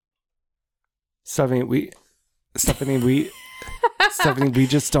Stephanie, we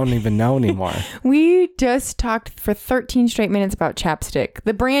just don't even know anymore. We just talked for 13 straight minutes about chapstick.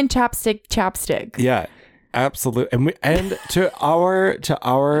 The brand chapstick. Yeah, absolutely. And to our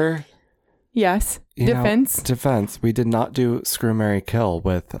yes, defense, we did not do Screw, Marry, Kill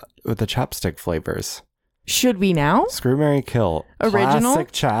with the chapstick flavors. Should we now? Screw, Marry, Kill. Original?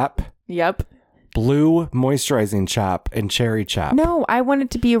 Classic chap. Yep. Blue moisturizing chap and cherry chap. No, I want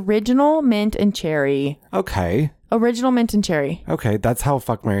it to be original, mint, and cherry. Okay. Original, mint, and cherry. Okay, that's how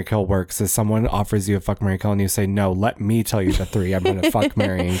Fuck, Marry, Kill works. Is someone offers you a Fuck, Marry, Kill and you say, no, let me tell you the three I'm going to fuck,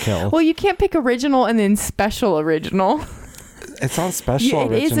 marry, and kill. Well, you can't pick original and then special original. It's not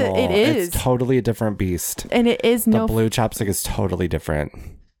special original. It is. It's totally a different beast. And it is The blue chapstick is totally different.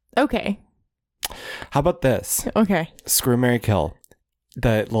 Okay. How about this? Okay. Screw, Marry, Kill.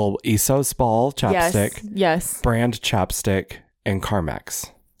 The little Essos ball chapstick. Yes. Brand chapstick and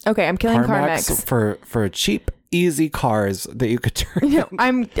Carmex. Okay, I'm killing Carmex. For cheap, easy cars that you could turn. No,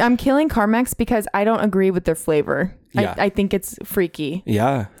 I'm killing Carmex because I don't agree with their flavor. Yeah. I think it's freaky.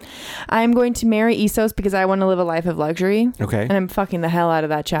 Yeah. I'm going to marry Essos because I want to live a life of luxury. Okay. And I'm fucking the hell out of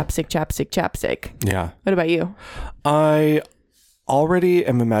that chapstick. Yeah. What about you? I already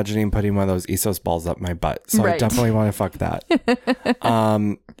am imagining putting one of those Essos balls up my butt. So Right. I definitely want to fuck that.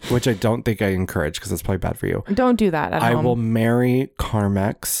 Which I don't think I encourage because it's probably bad for you. Don't do that at I home. will marry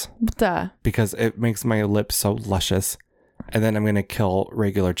Carmex Duh. because it makes my lips so luscious. And then I'm going to kill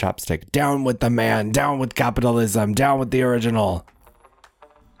regular chapstick. Down with the man. Down with capitalism. Down with the original.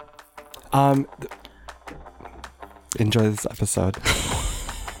 Enjoy this episode.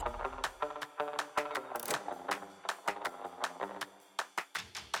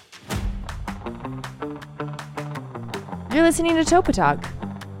 You're listening to Topa Talk.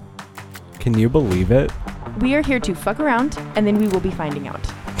 Can you believe it? We are here to fuck around, and then we will be finding out.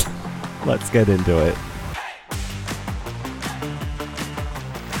 Let's get into it.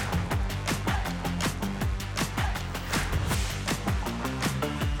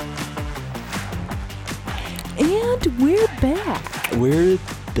 And we're back. We're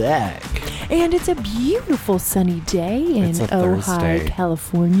back. And it's a beautiful sunny day in It's a Ojai, Thursday.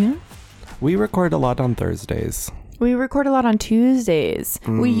 California. We record a lot on Thursdays. We record a lot on Tuesdays.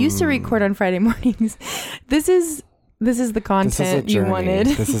 We used to record on Friday mornings. This is the content you wanted.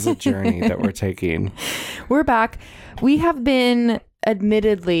 This is a journey that we're taking. We're back. We have been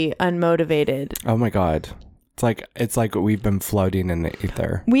admittedly unmotivated. Oh my God. It's like we've been floating in the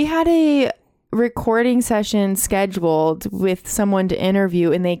ether. We had a recording session scheduled with someone to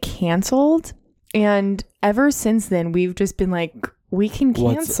interview and they canceled. And ever since then, we've just been like, we can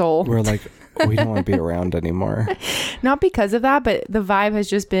cancel. We're like, we don't want to be around anymore. Not because of that, but the vibe has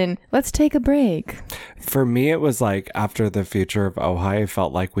just been, let's take a break. For me, it was like after the future of Ojai, I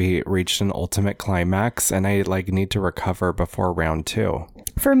felt like we reached an ultimate climax and I like need to recover before round 2.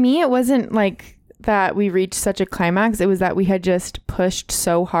 For me, it wasn't like that we reached such a climax. It was that we had just pushed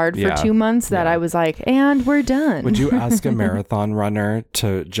so hard for 2 months that I was like, and we're done. Would you ask a marathon runner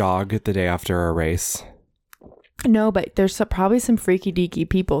to jog the day after a race? No, but there's probably some freaky deaky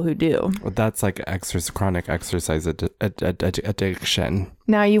people who do. Well, that's like chronic exercise addiction.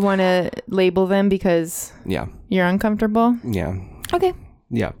 Now you want to label them because you're uncomfortable? Yeah. Okay.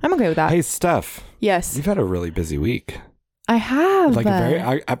 Yeah. I'm okay with that. Hey, Steph. Yes. You've had a really busy week. I have.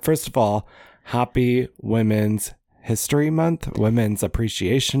 First of all, happy Women's History Month, Women's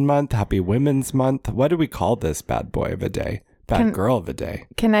Appreciation Month, Happy Women's Month. What do we call this bad boy of a day? Bad girl of a day.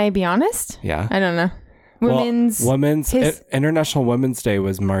 Can I be honest? Yeah. I don't know. International Women's Day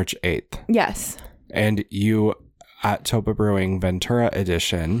was March 8th. Yes. And you at Topa Brewing Ventura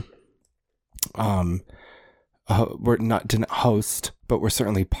Edition, didn't host, but we're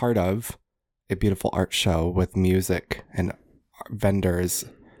certainly part of a beautiful art show with music and vendors,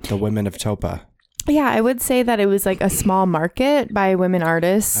 the women of Topa. Yeah, I would say that it was like a small market by women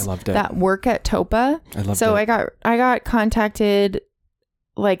artists. I loved it. That work at Topa. I loved so it. I got contacted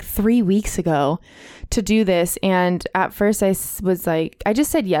like 3 weeks ago to do this, and at first I was like, I just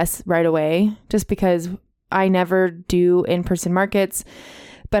said yes right away just because I never do in-person markets.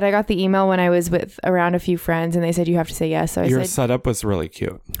 But I got the email when I was with around a few friends and they said you have to say yes. So Your setup was really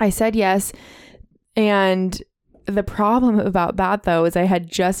cute. I said yes. And the problem about that though is I had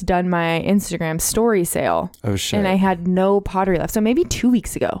just done my Instagram story sale. Oh shit. And I had no pottery left. So maybe 2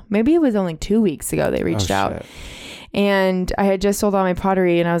 weeks ago. Maybe it was only 2 weeks ago they reached out. Shit. And I had just sold all my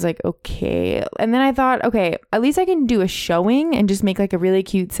pottery and I was like, okay. And then I thought, okay, at least I can do a showing and just make like a really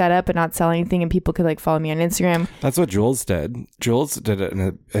cute setup and not sell anything and people could like follow me on Instagram. That's what Jules did. Jules did it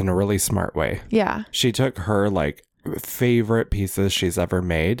in a really smart way. Yeah. She took her like favorite pieces she's ever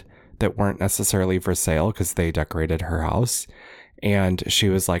made that weren't necessarily for sale because they decorated her house. And she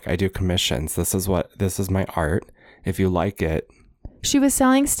was like, I do commissions. This is my art. If you like it. She was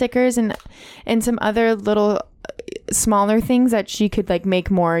selling stickers and some other little smaller things that she could like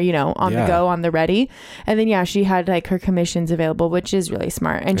make more, on the go, on the ready. And then, she had like her commissions available, which is really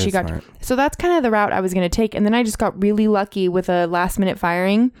smart. And so that's kind of the route I was going to take. And then I just got really lucky with a last minute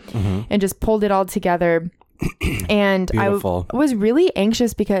firing and just pulled it all together. And Beautiful. I was really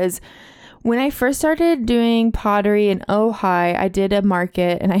anxious because when I first started doing pottery in Ojai, I did a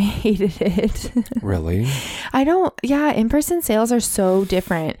market and I hated it. Really? In-person sales are so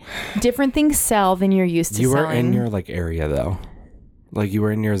different. Different things sell than you're used to selling. You were in your like area though. Like you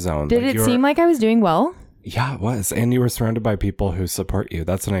were in your zone. Did it seem like I was doing well? Yeah, it was. And you were surrounded by people who support you.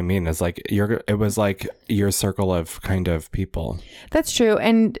 That's what I mean. It's like it was like your circle of kind of people. That's true.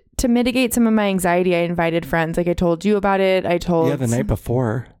 And to mitigate some of my anxiety, I invited friends. Like I told you about it. The night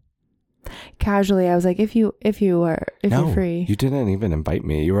before. Casually, I was like, if you're free. You didn't even invite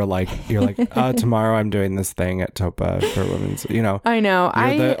me. You're like, tomorrow I'm doing this thing at Topa for women's, I know.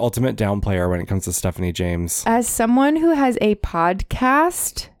 You're the ultimate downplayer when it comes to Stephanie James. As someone who has a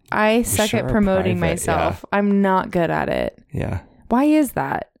podcast, I suck at promoting myself. Yeah. I'm not good at it. Yeah. Why is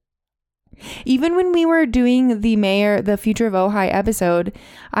that? Even when we were doing the Future of Ojai episode,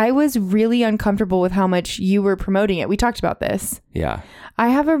 I was really uncomfortable with how much you were promoting it. We talked about this. Yeah. I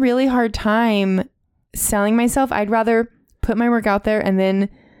have a really hard time selling myself. I'd rather put my work out there and then,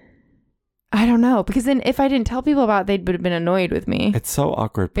 I don't know, because then if I didn't tell people about it, they would have been annoyed with me. It's so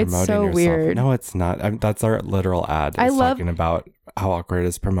awkward promoting yourself. It's so weird. No, it's not. That's our literal ad. It's talking about how awkward it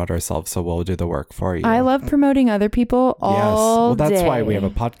is to promote ourselves, so we'll do the work for you. I love promoting other people all day. That's why we have a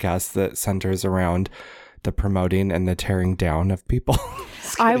podcast that centers around the promoting and the tearing down of people.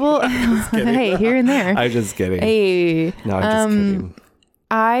 I will. Hey, here and there. I'm just kidding. Hey. No, I'm just kidding.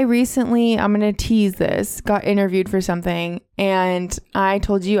 I recently, I'm going to tease this, got interviewed for something, and I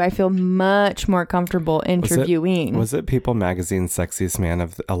told you I feel much more comfortable interviewing. Was it People Magazine's Sexiest Man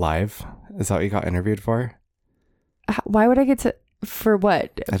Alive? Is that what you got interviewed for? Why would I get to... For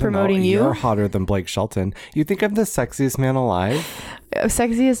what? Promoting you? You're hotter than Blake Shelton. You think I'm the sexiest man alive?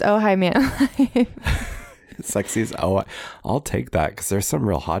 Sexiest Ojai man alive. Sexiest. I'll take that because there's some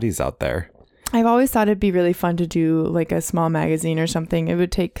real hotties out there. I've always thought it'd be really fun to do like a small magazine or something. It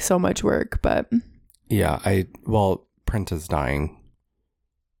would take so much work, but... Yeah, print is dying.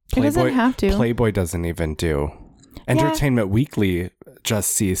 It doesn't have to. Playboy doesn't even do. Entertainment Weekly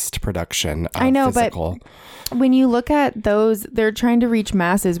just ceased production of physical. But when you look at those, they're trying to reach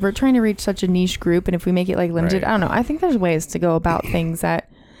masses. We're trying to reach such a niche group, and if we make it like limited, right. I don't know. I think there's ways to go about things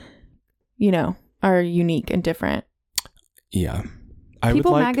that, are unique and different. Yeah.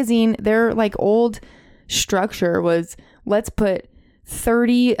 People Magazine, their like old structure was, let's put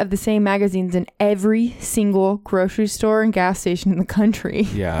 30 of the same magazines in every single grocery store and gas station in the country.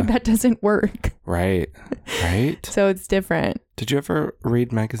 Yeah. That doesn't work. Right. So it's different. Did you ever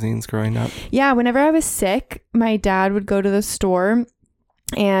read magazines growing up? Yeah. Whenever I was sick, my dad would go to the store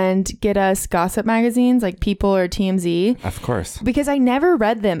and get us gossip magazines like People or TMZ. Of course. Because I never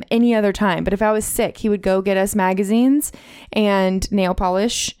read them any other time. But if I was sick, he would go get us magazines and nail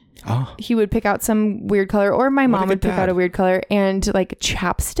polish. Oh. He would pick out some weird color, or my mom would pick out a weird color, and like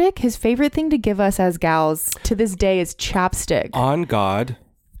chapstick. His favorite thing to give us as gals to this day is chapstick. On God,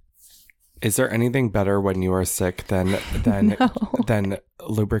 is there anything better when you are sick than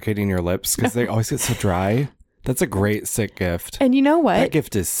lubricating your lips? Because they always get so dry. That's a great sick gift. And you know what? That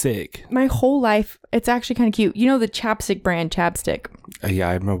gift is sick. My whole life, it's actually kind of cute. You know the chapstick brand, Chapstick? Yeah,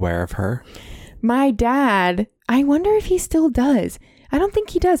 I'm aware of her. My dad, I wonder if he still does. I don't think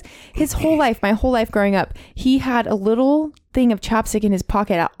he does. His whole life, my whole life growing up, he had a little thing of chapstick in his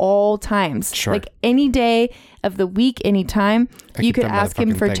pocket at all times. Sure. Like any day of the week, anytime you could ask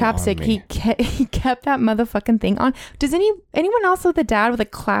him for chapstick. He kept that motherfucking thing on. Does anyone else with a dad with a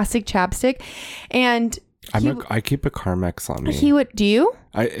classic chapstick? And I keep a Carmex on me. He would. Do you?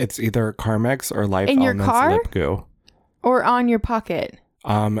 It's either Carmex or Life in Elements your car? Lip Goo. Or on your pocket?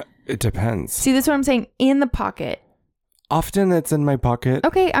 It depends. See, that's what I'm saying. In the pocket. Often it's in my pocket.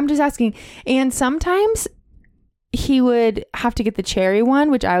 Okay, I'm just asking. And sometimes he would have to get the cherry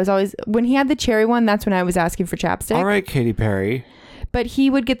one, which I was always... When he had the cherry one, that's when I was asking for chapstick. All right, Katy Perry. But he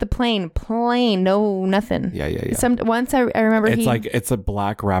would get the plain, no nothing. Yeah. Once I remember it's a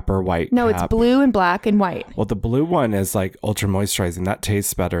black wrapper white No, cap. It's blue and black and white. Well, the blue one is like ultra moisturizing. That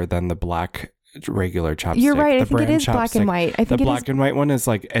tastes better than the black regular chapstick. You're right. I The think it brand is black and chapstick- white. I The think it black is. and white one is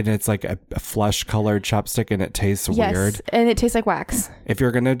like, and it's like a flesh colored chapstick, and it tastes Yes, weird. and it tastes like wax. If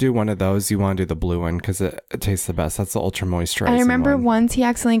you're gonna do one of those, you want to do the blue one because it tastes the best. That's the ultra moisturizing. I remember one. once he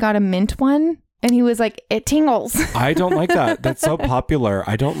accidentally got a mint one, and he was like, "It tingles." I don't like that. That's so popular.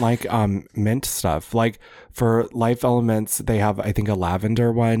 I don't like mint stuff. Like for Life Elements, they have I think a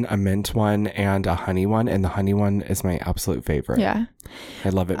lavender one, a mint one, and a honey one, and the honey one is my absolute favorite. Yeah, I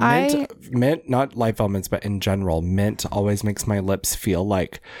love it. Mint, not Life Elements, but in general, mint always makes my lips feel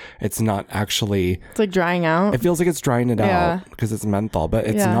like it's not actually. it's like drying out. It feels like it's drying it Yeah. out because it's menthol, but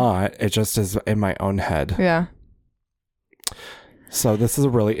it's Yeah. not. It just is in my own head. Yeah. So this is a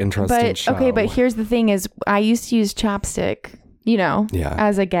really interesting But show. okay, but here's the thing: is I used to use chapstick, Yeah.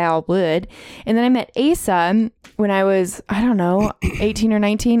 as a gal would, and then I met Asa when I was, I don't know, 18 or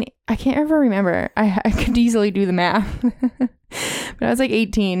 19. I can't ever remember. I could easily do the math, but I was like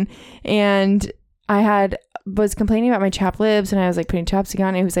 18, and I was complaining about my chapped lips, and I was like putting chapstick on.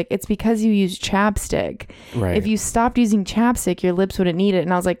 And he was like, "It's because you use chapstick. Right. If you stopped using chapstick, your lips wouldn't need it."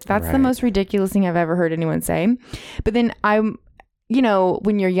 And I was like, "That's the Right. most ridiculous thing I've ever heard anyone say." But then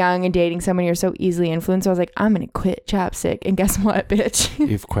when you're young and dating someone, you're so easily influenced. So I was like, I'm going to quit chapstick. And guess what, bitch?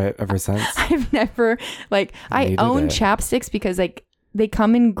 You've quit ever since? I've never, I Needed own it. chapsticks because they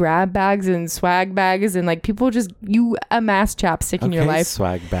come in grab bags and swag bags, and people you amass chapstick in your life.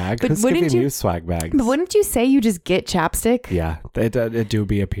 Swag bag. But Who's wouldn't giving you- you swag bags? But wouldn't you say you just get chapstick? Yeah, it do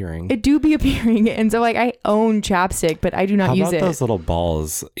be appearing. It do be appearing. And so I own chapstick, but I do not How use about it. those little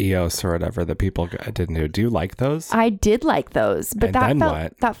balls, EOS or whatever that people didn't do? Do you like those? I did like those, but And then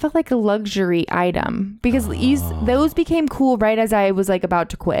what? that felt like a luxury item because those became cool right as I was about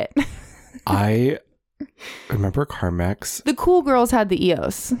to quit. I remember Carmex. The cool girls had the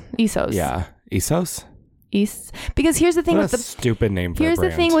EOS. Yeah, ESOS. Because here's the thing What with a the stupid name for a here's the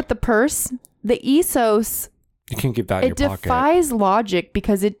brand. thing with the purse. The ESOS, You can keep that in it your pocket. defies logic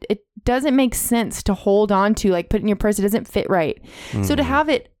because it doesn't make sense to hold on to, put in your purse. It doesn't fit right. So to have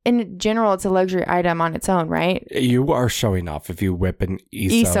it in general, it's a luxury item on its own, right? You are showing off if you whip an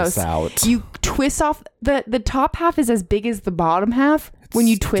ESOS out. You twist off the top half is as big as the bottom half when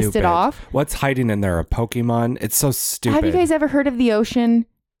you twist it Stupid. off. What's hiding in there? A Pokemon? It's so stupid. Have you guys ever heard of the ocean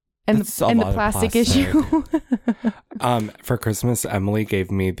and It's the a lot of plastic plastic. issue? For Christmas, Emily gave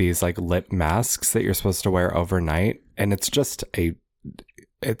me these lip masks that you're supposed to wear overnight, and it's just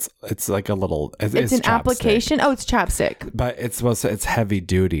it's like a little. It's chapstick. an application. Oh, it's chapstick. But it's heavy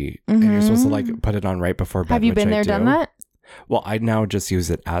duty, and you're supposed to put it on right before bed. Have you which been I there, do. done that? Well, I now just use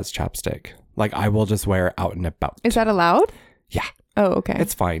it as chapstick. I will just wear it out and about. Is that allowed? Yeah, Oh, okay.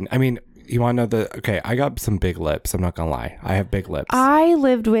 it's fine. I mean, you want to know okay, I got some big lips. I'm not gonna lie. I have big lips. I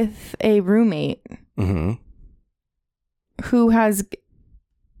lived with a roommate Mm-hmm. who has,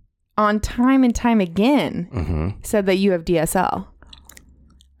 on time and time again, Mm-hmm. said that you have DSL.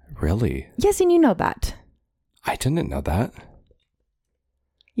 Really? Yes, and you know that. I didn't know that.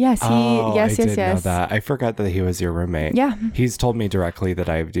 Yes, I yes, did know yes. that. I forgot that he was your roommate. Yeah. He's told me directly that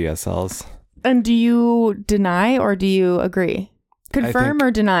I have DSLs. And do you deny or do you agree? Confirm think-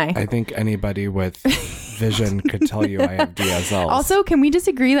 or deny? I think anybody with vision could tell you I have DSLs. Also, can we just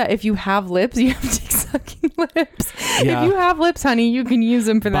agree that if you have lips, you have dick sucking lips? Yeah. If you have lips, honey, you can use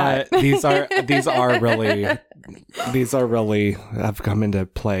them for but that. these are really have come into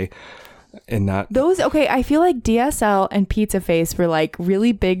play in that. Okay, I feel like DSL and pizza face were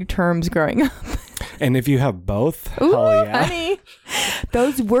really big terms growing up. And if you have both, Ooh, hell yeah. honey.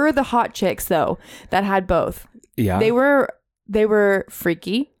 Those were the hot chicks though that had both. Yeah. They were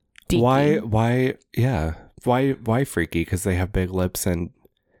freaky. Deaky. Why freaky? Because they have big lips and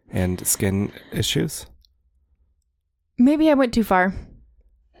skin issues. Maybe I went too far.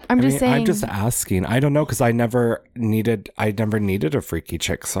 I'm just saying. I'm just asking. I don't know because I never needed a freaky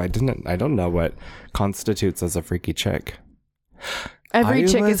chick, so I don't know what constitutes as a freaky chick. Every I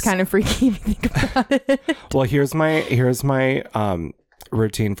chick was- is kind of freaky if you think about it. Well, here's my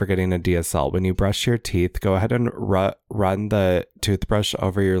routine for getting a DSL. When you brush your teeth, go ahead and run the toothbrush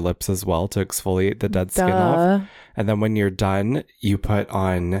over your lips as well to exfoliate the dead skin off. And then when you're done, you put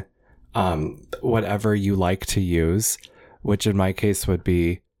on whatever you like to use, which in my case would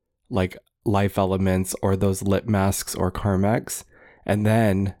be Life Elements or those lip masks or Carmex. And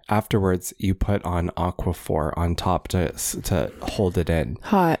then afterwards, you put on Aquaphor on top to hold it in.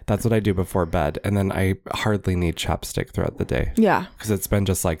 Hot. That's what I do before bed. And then I hardly need chapstick throughout the day. Yeah. Because it's been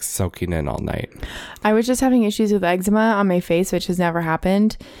just like soaking in all night. I was just having issues with eczema on my face, which has never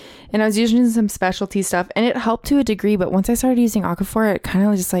happened. And I was using some specialty stuff and it helped to a degree. But once I started using Aquaphor, it kind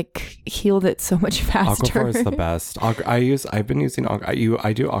of just like healed it so much faster. Aquaphor is the best. I've been using, I do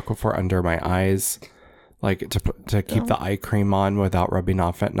Aquaphor under my eyes. Like to keep the eye cream on without rubbing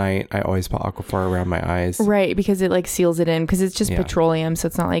off at night. I always put Aquaphor around my eyes. Right, because it like seals it in because it's just petroleum, so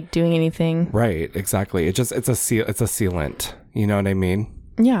it's not like doing anything. Right, exactly. It's a sealant. You know what I mean?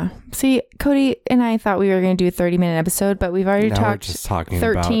 Yeah. See, Cody and I thought we were going to do a 30-minute episode, but we've already talked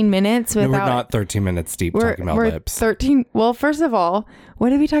 13 minutes without. No, we're not 13 minutes deep talking about lips. 13. Well, first of all,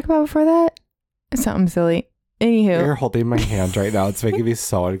 what did we talk about before that? Something silly. Anywho, you're holding my hand right now. It's making me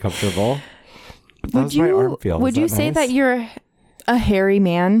so uncomfortable. Would you say that you're a hairy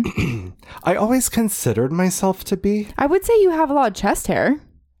man? I always considered myself to be. I would say you have a lot of chest hair.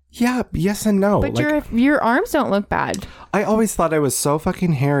 Yeah, yes and no. But your arms don't look bad. I always thought I was so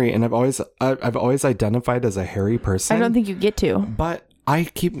fucking hairy, and I've always identified as a hairy person. I don't think you get to. But I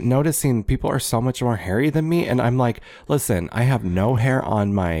keep noticing people are so much more hairy than me, and I'm like, listen, I have no hair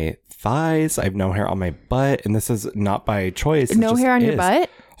on my thighs. I have no hair on my butt, and this is not by choice. No hair on your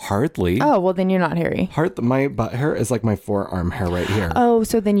butt? Hardly. Oh, well, then you're not hairy. My butt hair is like my forearm hair right here. Oh,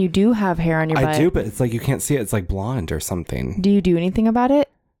 so then you do have hair on your butt. I do, but it's like you can't see it. It's like blonde or something. Do you do anything about it?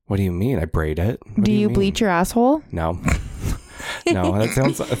 What do you mean? I braid it. Do you bleach your asshole? No. No,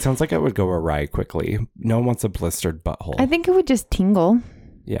 it sounds like it would go awry quickly. No one wants a blistered butthole. I think it would just tingle.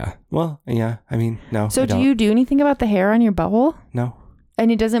 Yeah. Well, yeah. I mean, no. So do you do anything about the hair on your butthole? No.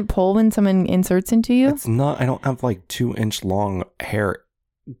 And it doesn't pull when someone inserts into you? It's not. I don't have like 2-inch long hair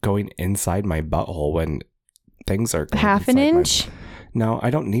going inside my butthole when things are going half an inch. No, I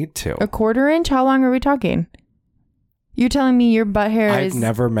don't need to. A 1/4 inch. How long are we talking? You're telling me your butt hair I've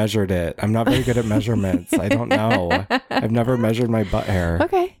never measured it. I'm not very good at measurements. I don't know. I've never measured my butt hair.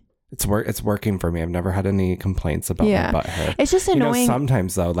 Okay. It's working for me. I've never had any complaints about my butt hair. It's just annoying.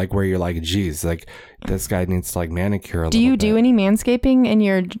 Sometimes though, like where you're like, geez, like this guy needs to like manicure a little bit. Do you do any manscaping in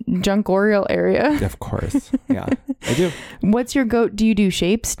your junkorial area? Of course. Yeah, I do. What's your goat? Do you do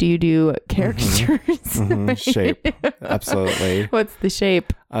shapes? Do you do characters? Shape. Absolutely. What's the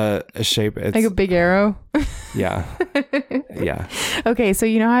shape? A shape. It's like a big arrow. Yeah. Yeah. Okay, so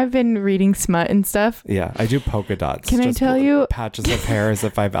you know I've been reading smut and stuff. Yeah, I do polka dots. Can I tell you? Patches of hair as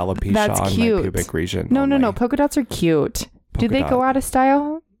if I have alopecia That's on cute. my pubic region. No. Polka dots are cute. Do they go out of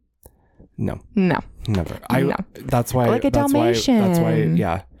style? No. Never. No. That's why. Like a Dalmatian. That's why.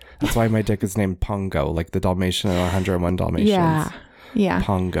 Yeah. That's why my dick is named Pongo, like the Dalmatian and 101 Dalmatians. Yeah.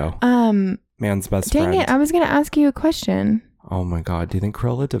 Pongo. Man's best dang friend. Dang it! I was gonna ask you a question. Oh my god! Do you think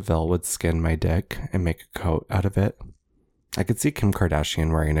Cruella de Vil would skin my dick and make a coat out of it? I could see Kim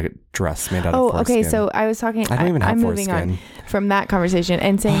Kardashian wearing a dress made out of foreskin. Okay. So I was talking. I don't even have I'm moving foreskin. On from that conversation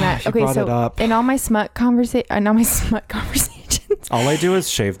and saying that. Okay, brought so it up. in all my smut conversations, all I do is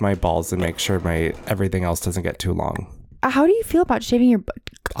shave my balls and make sure my everything else doesn't get too long. How do you feel about shaving your butt?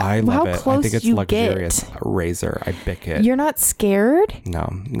 I love it. Close I think it's luxurious. Razor. I bick it. You're not scared? No,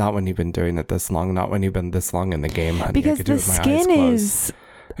 not when you've been doing it this long. Not when you've been this long in the game, honey. Because the skin is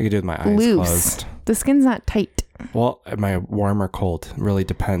I could do it with my eyes loose. Closed. The skin's not tight. Well, am I warm or cold? It really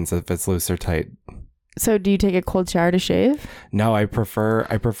depends if it's loose or tight. So do you take a cold shower to shave? No, I prefer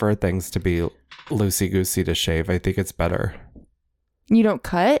things to be loosey goosey to shave. I think it's better. You don't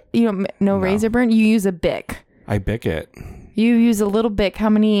cut? You don't no razor burn? You use a Bic. I Bic it. You use a little Bic. How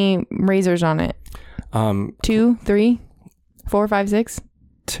many razors on it? 2, 3, 4, 5, 6?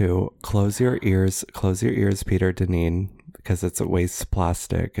 2. Close your ears, Peter Deneen, because it's a waste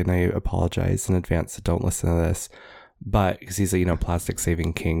plastic, and I apologize in advance, so don't listen to this. But because he's a plastic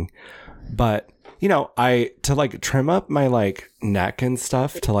saving king. But I to like trim up my like neck and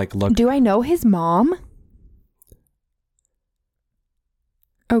stuff to like look. Do I know his mom?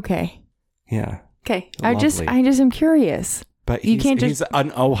 Okay. Yeah. Okay. I just am curious. But he's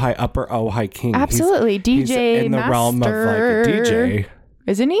an upper Ojai king. Absolutely. He's in the realm of like a DJ.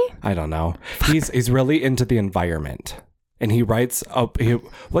 Isn't he? I don't know. He's really into the environment. And he writes up.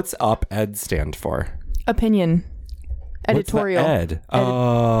 What's op-ed stand for? Opinion. Editorial. What's the ed?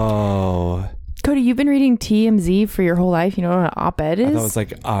 Oh. Cody, you've been reading TMZ for your whole life. You know what an op-ed is? I thought it was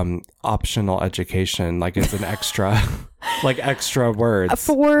like optional education. Like it's an extra, like extra words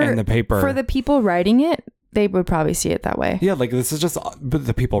in the paper. For the people writing it, they would probably see it that way. Yeah, like this is just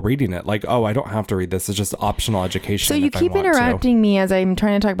the people reading it. Like, oh, I don't have to read this. It's just optional education. So you keep interrupting me as I'm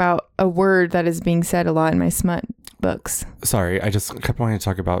trying to talk about a word that is being said a lot in my smut books. Sorry, I just kept wanting to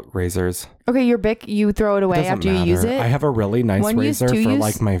talk about razors. Okay, your Bic, you throw it away after you use it. I have a really nice One use, razor two for use?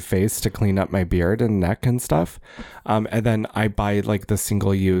 like my face to clean up my beard and neck and stuff. And then I buy like the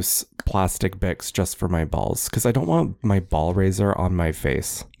single use plastic Bics just for my balls because I don't want my ball razor on my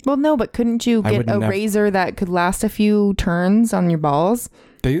face. Well, no, but couldn't you get a razor that could last a few turns on your balls?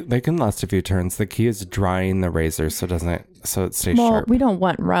 They can last a few turns. The key is drying the razor so it stays sharp. We don't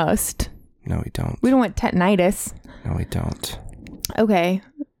want rust. No, we don't. We don't want tetanitis. No, we don't. Okay.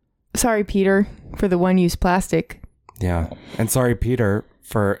 Sorry, Peter, for the one-use plastic. Yeah. And sorry, Peter,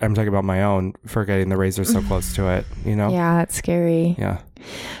 I'm talking about my own, for getting the razor so close to it, you know? Yeah, that's scary. Yeah.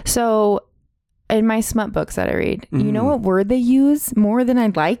 So, in my smut books that I read, you know what word they use more than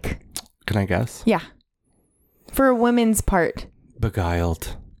I'd like? Can I guess? Yeah. For a woman's part.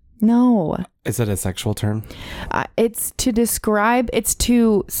 Beguiled. No. Is it a sexual term? It's to describe, it's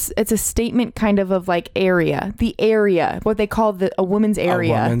a statement kind of like area. The area, what they call a woman's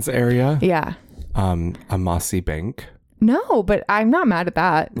area. A woman's area? Yeah. A mossy bank? No, but I'm not mad at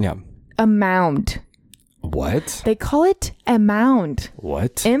that. Yeah. A mound. What? They call it a mound.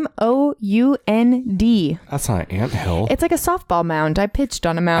 What? M-O-U-N-D. That's not an anthill. It's like a softball mound. I pitched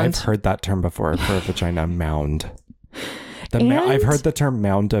on a mound. I've heard that term before for a vagina mound. I've heard the term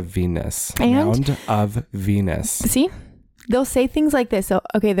mound of Venus. Mound of Venus. See? They'll say things like this.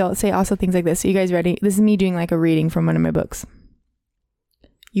 They'll say also things like this. So you guys ready? This is me doing like a reading from one of my books.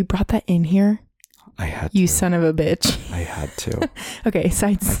 You brought that in here? I had You to. son of a bitch. I had to. Okay,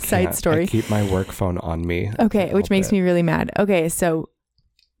 side story. I keep my work phone on me. Okay, which makes me really mad. Okay, so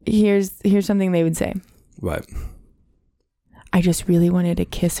here's something they would say. What? I just really wanted to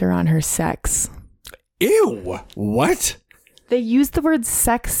kiss her on her sex. Ew! What? They use the word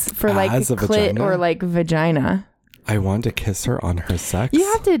sex for like As a clit vagina? or like vagina. I want to kiss her on her sex? You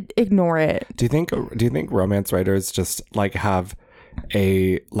have to ignore it. Do you think romance writers just like have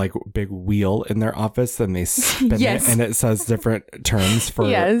a like big wheel in their office and they spin Yes. it and it says different terms for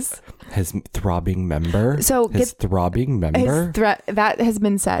Yes. his throbbing member? So his throbbing member? That has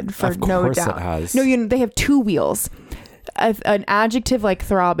been said for Of no course doubt. it has. No, they have two wheels. An adjective like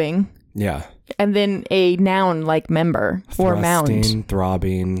throbbing Yeah. and then a noun like member or mound. Thrusting,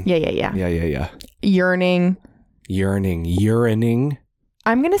 throbbing. Yeah. Yeah. Yearning. Urinating.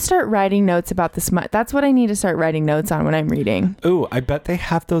 I'm going to start writing notes about the smut. That's what I need to start writing notes on when I'm reading. Ooh, I bet they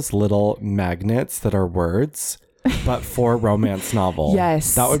have those little magnets that are words, but for romance novel.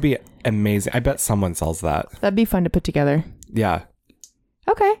 Yes. That would be amazing. I bet someone sells that. That'd be fun to put together. Yeah.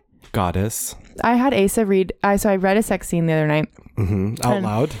 Okay. Goddess. I had Asa read. So I read a sex scene the other night. Out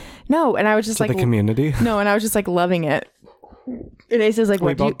loud? No, and I was just To like the community? No, and I was just like loving it. And Asa's like, We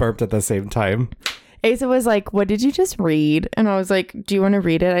 "What?" both burped at the same time. Asa was like, "What did you just read?" And I was like, "Do you want to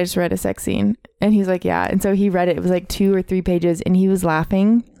read it? I just read a sex scene." And he's like, "Yeah." And so he read it. It was like 2 or 3 pages, and he was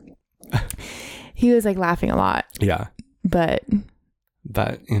laughing. He was like laughing a lot. Yeah. But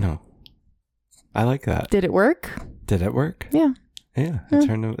I like that. did it work? Did it work? Yeah. Yeah. It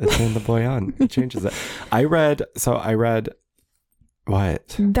turned the boy on. It changes it. I read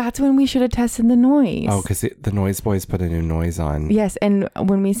what? That's when we should have tested the noise. Oh, because the Noise Boys put a new noise on. Yes, and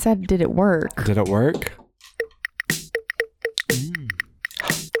when we said, "Did it work?" Did it work?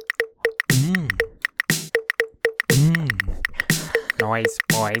 Noise,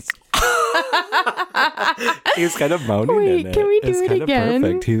 boys. He was kind of moaning Wait, in it. can we do It's it kind of again?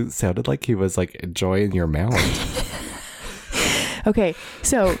 perfect. He sounded like he was like enjoying your mound. Okay,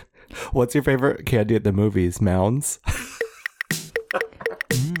 so What's your favorite candy at the movies? Mounds?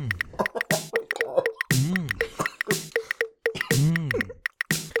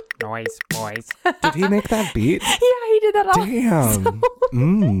 Noise, boys. Did he make that beat? yeah, he did that all.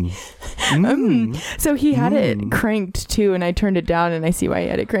 Damn. So he had it cranked too, and I turned it down, and I see why he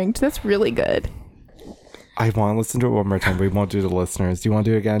had it cranked. That's really good. I want to listen to it one more time. We won't do it to the listeners. Do you want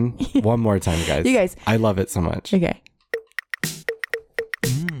to do it again? One more time, guys. You guys. I love it so much. Okay.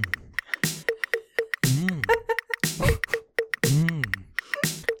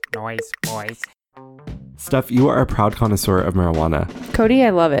 Noise, boys. Steph, you are a proud connoisseur of marijuana. Cody,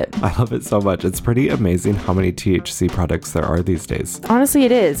 I love it. I love it so much. It's pretty amazing how many THC products there are these days. Honestly,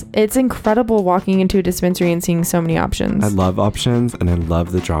 it is. It's incredible walking into a dispensary and seeing so many options. I love options, and I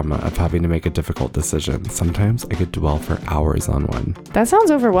love the drama of having to make a difficult decision. Sometimes I could dwell for hours on one. That sounds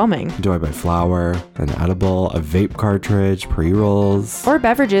overwhelming. Do I buy flour, an edible, a vape cartridge, pre-rolls? Or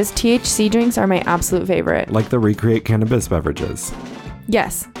beverages. THC drinks are my absolute favorite. Like the Recreate cannabis beverages.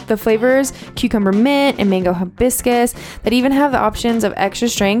 Yes, the flavors cucumber mint and mango hibiscus that even have the options of extra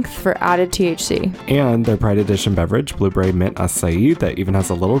strength for added THC. And their Pride Edition beverage, Blueberry Mint Acai, that even has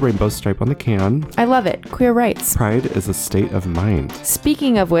a little rainbow stripe on the can. I love it. Queer rights. Pride is a state of mind.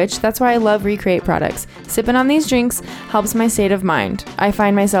 Speaking of which, that's why I love Recreate products. Sipping on these drinks helps my state of mind. I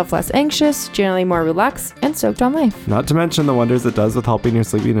find myself less anxious, generally more relaxed, and stoked on life. Not to mention the wonders it does with helping your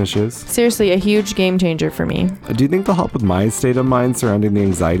sleeping issues. Seriously, a huge game changer for me. Do you think they'll help with my state of mind surrounding the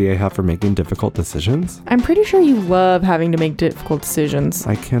anxiety I have for making difficult decisions? I'm pretty sure you love having to make difficult decisions.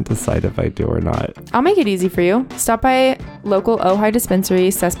 I can't decide if I do or not. I'll make it easy for you. Stop by local Ojai dispensary,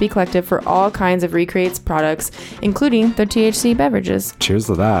 Sespe Collective for all kinds of Recreate's products, including their THC beverages. Cheers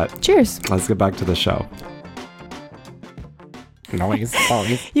to that. Cheers. Let's get back to the show. Noise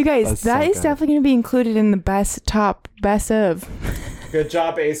boys. You guys, That's that so is good. definitely going to be included in the best of. Good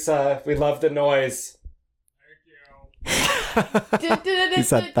job, Asa. We love the noise. He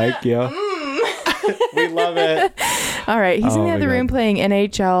said thank you. We love it. All right, he's in Oh the my other room God. playing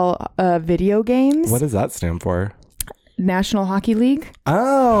NHL video games. What does that stand for? National Hockey League.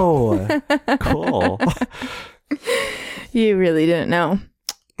 Oh, cool. You really didn't know.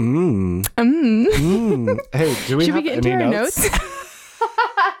 Hey, do we Should we have get into any our notes? notes?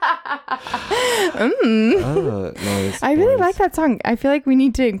 Noise I really boys. like that song. I feel like we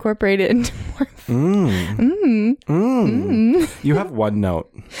need to incorporate it into more. You have one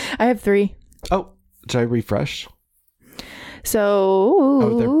note. I have 3. Oh, should I refresh?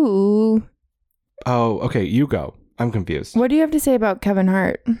 So, Oh, okay. You go. I'm confused. what do you have to say about Kevin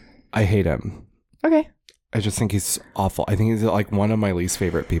Hart? I hate him. Okay. I just think he's awful. I think he's like one of my least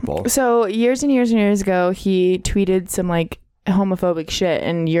favorite people. So years and years and years ago, he tweeted some like homophobic shit,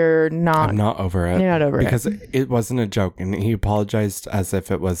 and you're not. I'm not over it. You're not over because it. it wasn't a joke, and he apologized as if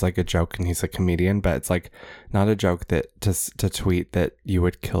it was like a joke, and he's a comedian, but it's like not a joke that to tweet that you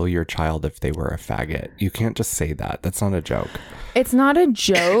would kill your child if they were a faggot. You can't just say that. That's not a joke. It's not a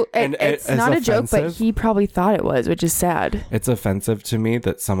joke. And it's it's not a joke, but offensive. he probably thought it was, which is sad. It's offensive to me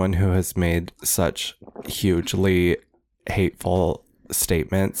that someone who has made such hugely hateful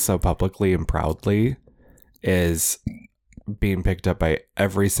statements so publicly and proudly is being picked up by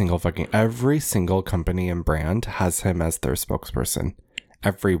every single company and brand has him as their spokesperson.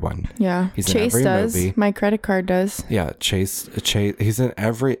 Everyone. Yeah. He's in Chase every does. movie. My credit card does. Yeah, Chase, he's in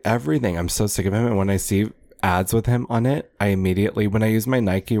everything. I'm so sick of him. And when I see ads with him on it, I immediately, when I use my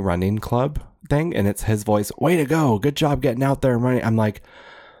Nike running club thing and it's his voice, way to go, good job getting out there and running. I'm like,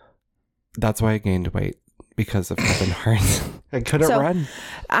 that's why I gained weight, because of Kevin Hart. I couldn't run.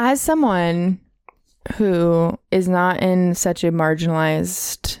 As someone who is not in such a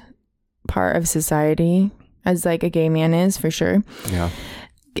marginalized part of society as like a gay man is, for sure, Yeah.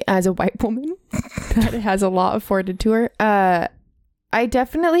 as a white woman that has a lot afforded to her, I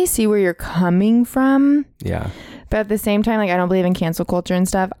definitely see where you're coming from. Yeah. But at the same time, like, I don't believe in cancel culture and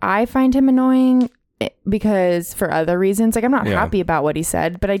stuff. I find him annoying because for other reasons, like, I'm not happy about what he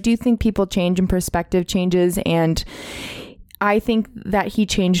said, but I do think people change and perspective changes. And I think that he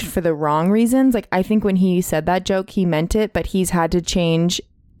changed for the wrong reasons. Like, I think when he said that joke, he meant it, but he's had to change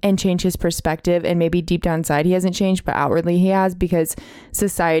his perspective, and maybe deep down inside he hasn't changed, but outwardly he has, because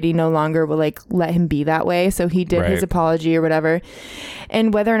society no longer will like let him be that way. So he did his apology or whatever,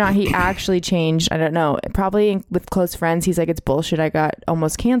 and whether or not he actually changed, I don't know. Probably with close friends he's like, it's bullshit, I got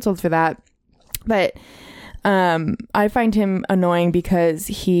almost canceled for that. But I find him annoying because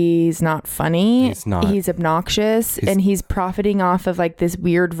he's not funny. He's not. He's obnoxious, and he's profiting off of like this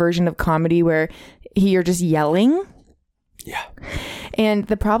weird version of comedy where you're just yelling. Yeah. And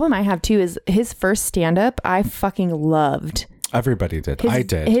the problem I have too is his first stand-up I fucking loved. Everybody did. I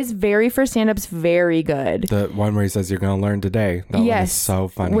did. His very first stand-up's very good. The one where he says, you're going to learn today. That one is so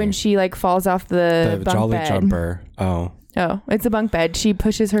funny. When she like falls off the bunk Jolly bed. Jumper. Oh, it's a bunk bed. She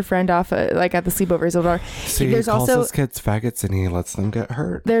pushes her friend off like at the sleepovers over. See, he calls those kids faggots and he lets them get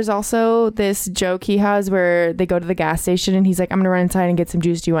hurt. There's also this joke he has where they go to the gas station and he's like, I'm gonna run inside and get some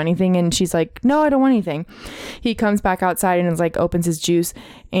juice. Do you want anything? And she's like, no, I don't want anything. He comes back outside and is like, opens his juice,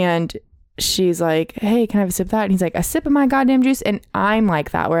 and she's like, hey, can I have a sip of that? And he's like, a sip of my goddamn juice. And I'm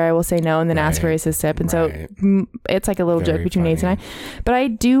like that, where I will say no and then ask for his sip. And so it's like a little joke between Nate and I. But I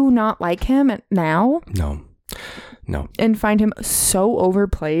do not like him now. No. And find him so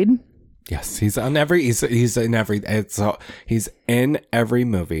overplayed. Yes, he's in every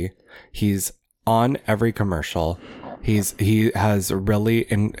movie. He's on every commercial. He's an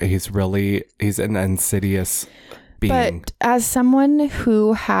insidious being. But as someone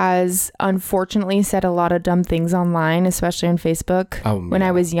who has unfortunately said a lot of dumb things online, especially on Facebook, when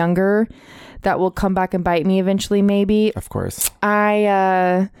I was younger, that will come back and bite me eventually, maybe. Of course.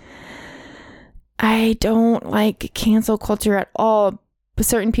 I don't like cancel culture at all. But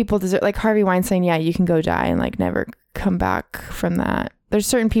certain people deserve, like Harvey Weinstein, yeah, you can go die and like never come back from that. There's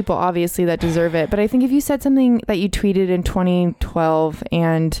certain people obviously that deserve it. But I think if you said something that you tweeted in 2012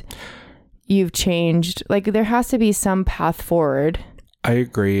 and you've changed, like there has to be some path forward. I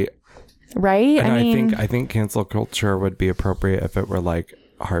agree. Right? And I think cancel culture would be appropriate if it were like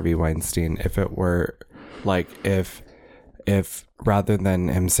Harvey Weinstein. If it were like if rather than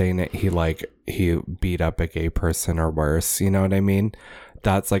him saying it, he beat up a gay person or worse, you know what I mean?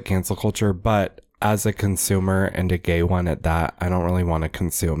 That's like cancel culture. But as a consumer and a gay one at that, I don't really want to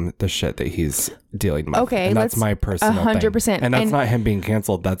consume the shit that he's dealing with. Okay, and that's my personal 100%. thing. And that's not him being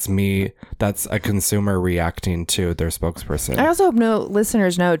canceled. That's me. That's a consumer reacting to their spokesperson. I also hope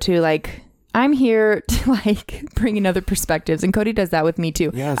listeners know too, like I'm here to like bring in other perspectives, and Cody does that with me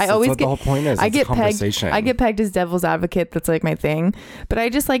too. Yes, I always what the whole point is. I get pegged as devil's advocate. That's like my thing, but I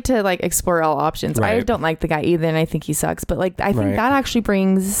just like to like explore all options. Right. I don't like the guy either, and I think he sucks. But like I think that actually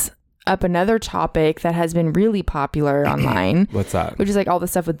brings up another topic that has been really popular online. What's that? Which is like all the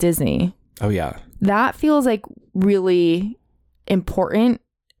stuff with Disney. Oh yeah, that feels like really important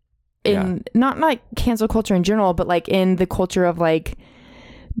in not like cancel culture in general, but like in the culture of like,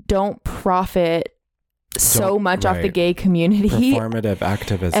 don't profit so much off the gay community. Performative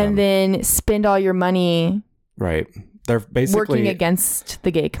activism. And then spend all your money. Right. They're basically working against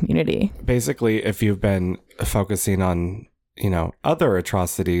the gay community. Basically, if you've been focusing on, you know, other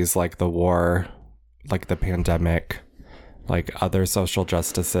atrocities like the war, like the pandemic, like other social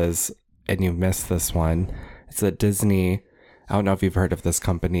justices, and you've missed this one, it's that Disney, I don't know if you've heard of this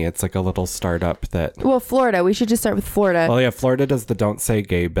company. It's like a little startup that... Well, Florida. We should just start with Florida. Well, yeah, Florida does the Don't Say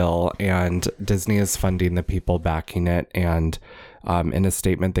Gay bill, and Disney is funding the people backing it. And in a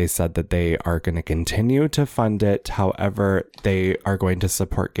statement, they said that they are going to continue to fund it. However, they are going to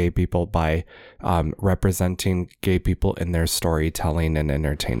support gay people by representing gay people in their storytelling and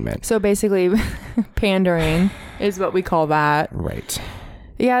entertainment. So basically, pandering is what we call that. Right.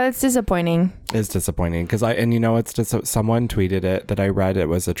 Yeah, that's disappointing. It's disappointing because it's just someone tweeted it that I read. It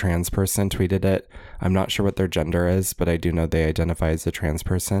was a trans person tweeted it. I'm not sure what their gender is, but I do know they identify as a trans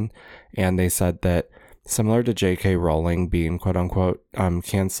person. And they said that similar to J.K. Rowling being quote unquote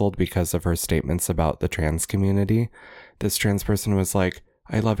canceled because of her statements about the trans community, this trans person was like,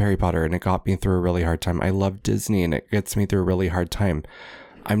 I love Harry Potter and it got me through a really hard time. I love Disney and it gets me through a really hard time.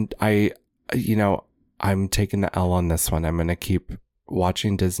 I'm taking the L on this one. I'm going to keep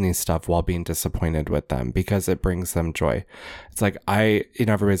watching Disney stuff while being disappointed with them because it brings them joy. It's like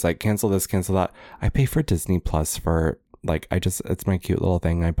everybody's like, cancel this, cancel that. I pay for Disney Plus for it's my cute little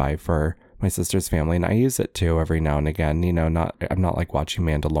thing I buy for my sister's family, and I use it too every now and again. I'm not like watching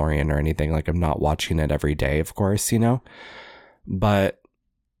Mandalorian or anything. Like I'm not watching it every day, of course, but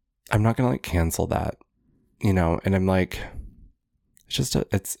I'm not gonna like cancel that, and I'm like,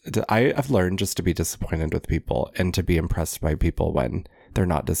 I've learned just to be disappointed with people and to be impressed by people when they're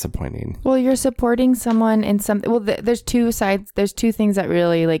not disappointing. Well, you're supporting someone in something. Well, there's two sides. There's two things that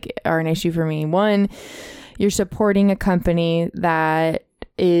really like are an issue for me. One, you're supporting a company that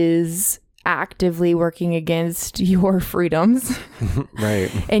is actively working against your freedoms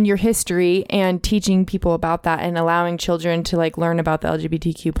right, and your history, and teaching people about that and allowing children to like learn about the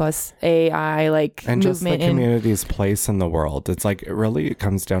LGBTQ plus AI like and movement just the community's place in the world. It's like it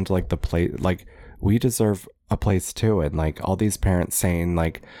comes down to like the place, like we deserve a place too. And like all these parents saying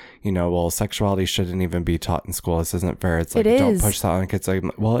like, well, sexuality shouldn't even be taught in school. This isn't fair. It's like, don't push that on kids. Like,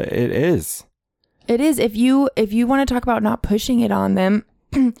 well, it is. It is. If you want to talk about not pushing it on them,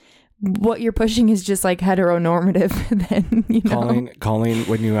 what you're pushing is just like heteronormative. Then calling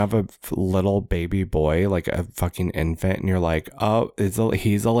when you have a little baby boy, like a fucking infant, and you're like, oh,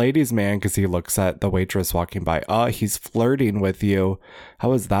 he's a ladies' man because he looks at the waitress walking by. Oh, he's flirting with you.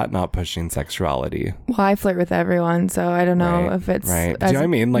 How is that not pushing sexuality? Well, I flirt with everyone, so I don't know if it's right. Do you know what I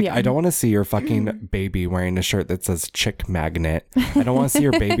mean? Like, yeah. I don't want to see your fucking baby wearing a shirt that says chick magnet. I don't want to see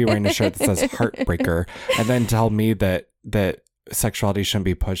your baby wearing a shirt that says heartbreaker, and then tell me that sexuality shouldn't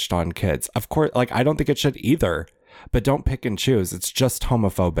be pushed on kids. Of course, like I don't think it should either, but don't pick and choose. It's just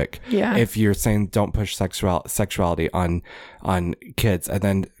homophobic. Yeah. If you're saying don't push sexuality on kids and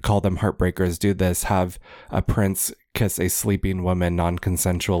then call them heartbreakers, do this, have a prince kiss a sleeping woman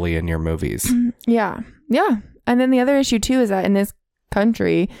non-consensually in your movies. Yeah. Yeah. And then the other issue too is that in this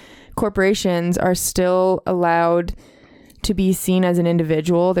country, corporations are still allowed to be seen as an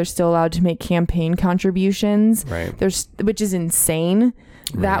individual. They're still allowed to make campaign contributions. Right. Which is insane.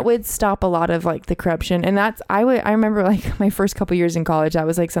 Right. That would stop a lot of like the corruption. And that's, I remember like my first couple years in college, that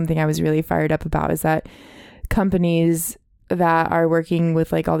was like something I was really fired up about, is that companies that are working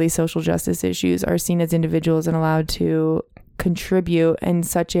with like all these social justice issues are seen as individuals and allowed to contribute in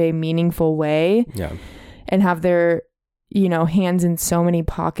such a meaningful way. Yeah. And have their, you know, hands in so many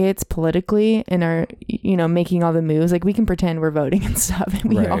pockets politically and are, you know, making all the moves. Like we can pretend we're voting and stuff,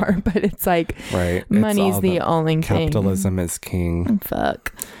 and we are, but it's like money's the only thing. Capitalism is king.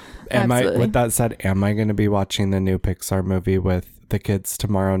 Fuck. With that said, am I going to be watching the new Pixar movie with the kids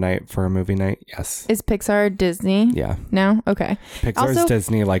tomorrow night for a movie night? Yes. Is Pixar Disney? Yeah. No? Okay. Pixar's also,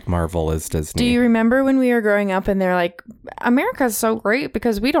 Disney like Marvel is Disney. Do you remember when we were growing up and they're like, America's so great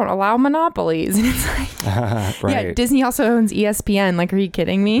because we don't allow monopolies? And it's like, right. Yeah, Disney also owns ESPN. Like, are you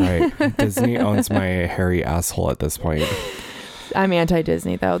kidding me? Right. Disney owns my hairy asshole at this point. I'm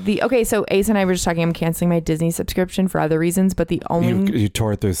anti-Disney though. So Ace and I were just talking, I'm canceling my Disney subscription for other reasons, but the only... You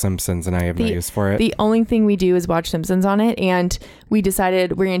tore through Simpsons and I have no use for it. The only thing we do is watch Simpsons on it, and we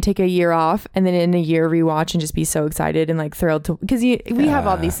decided we're going to take a year off and then in a year rewatch and just be so excited and like thrilled to... Because we have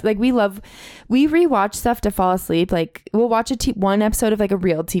all these... Like we rewatch stuff to fall asleep. Like we'll watch one episode of like a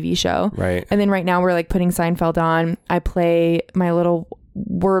real TV show. Right. And then right now we're like putting Seinfeld on. I play my little...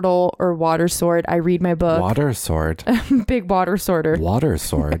 Wordle or water sword. I read my book. Water sword. Big water sorter. Water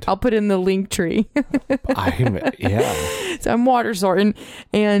sword. I'll put in the link tree. Yeah. So I'm water sorting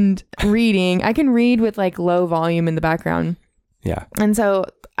and reading. I can read with like low volume in the background. Yeah. And so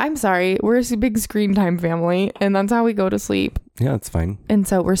I'm sorry, we're a big screen time family, and that's how we go to sleep. Yeah, it's fine. And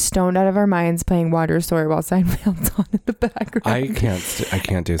so we're stoned out of our minds playing water sword while Seinfeld's on in the background. I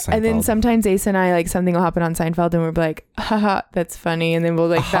can't do Seinfeld. And then sometimes Ace and I, like, something will happen on Seinfeld and we'll be like, haha, that's funny. And then we'll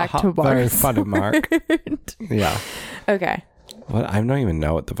like back to water. Very funny, Mark. Yeah. Okay. What? I don't even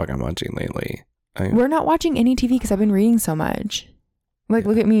know what the fuck I'm watching lately. We're not watching any TV because I've been reading so much. Like,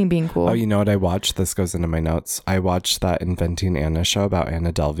 look at me being cool. Oh, you know what I watched? This goes into my notes. I watched that Inventing Anna show about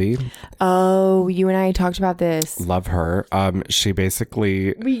Anna Delvey. Oh, you and I talked about this. Love her. She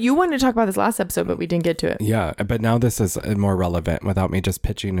basically... You wanted to talk about this last episode, but we didn't get to it. Yeah, but now this is more relevant without me just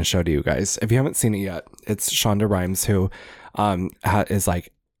pitching a show to you guys. If you haven't seen it yet, it's Shonda Rhimes, who is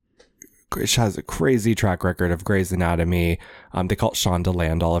like... She has a crazy track record of Grey's Anatomy. They call it Shonda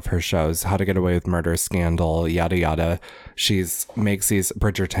Land, all of her shows. How to Get Away with Murder, Scandal, yada yada. Makes these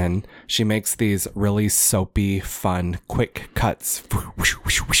Bridgerton. She makes these really soapy, fun, quick cuts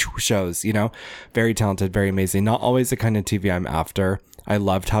shows, you know? Very talented, very amazing. Not always the kind of TV I'm after. I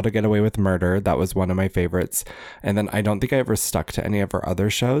loved How to Get Away with Murder. That was one of my favorites. And then I don't think I ever stuck to any of her other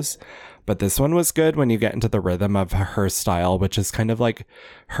shows. But this one was good when you get into the rhythm of her style, which is kind of like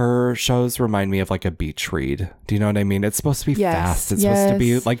her shows remind me of like a beach read. Do you know what I mean? It's supposed to be fast. It's supposed to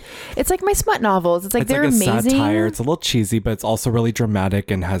be like... It's like my smut novels. It's like they're amazing. Satire. It's a little cheesy, but it's also really dramatic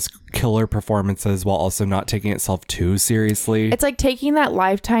and has killer performances while also not taking itself too seriously. It's like taking that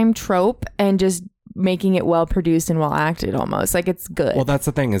Lifetime trope and just making it well produced and well acted almost. Like it's good. Well, that's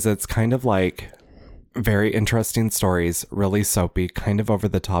the thing, is it's kind of like... very interesting stories, really soapy, kind of over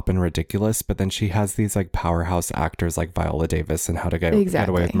the top and ridiculous, but then she has these like powerhouse actors like Viola Davis and How to Get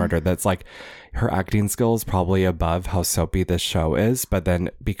Away with Murder. That's like her acting skills probably above how soapy this show is, but then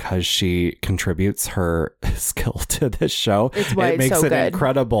because she contributes her skill to this show, it makes it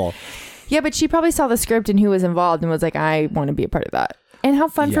incredible. Yeah, but she probably saw the script and who was involved and was like, I want to be a part of that. And how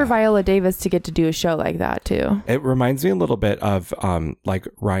fun for Viola Davis to get to do a show like that too. It reminds me a little bit of like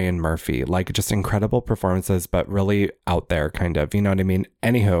Ryan Murphy, like just incredible performances, but really out there kind of, you know what I mean?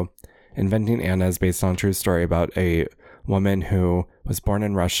 Anywho, Inventing Anna is based on a true story about a woman who was born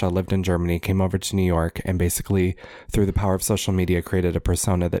in Russia, lived in Germany, came over to New York, and basically through the power of social media created a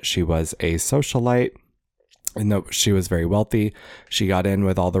persona that she was a socialite. And though she was very wealthy, she got in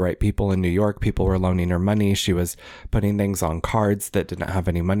with all the right people in New York. People were loaning her money. She was putting things on cards that didn't have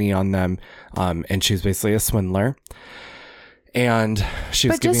any money on them. And she's basically a swindler. And she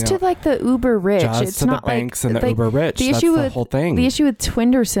was just to like the uber rich. It's to not the banks and the uber rich. That's the whole thing. The issue with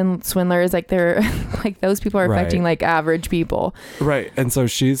Tinder swindler is like they're like those people are affecting like average people. Right. And so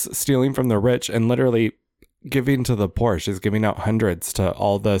she's stealing from the rich and literally giving to the poor. She's giving out hundreds to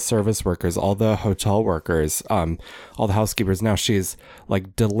all the service workers, all the hotel workers, all the housekeepers. Now she's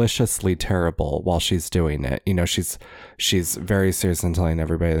like deliciously terrible while she's doing it. You know, she's very serious in telling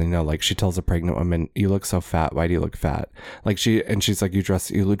everybody, you know, like she tells a pregnant woman, you look so fat. Why do you look fat? Like she's like, you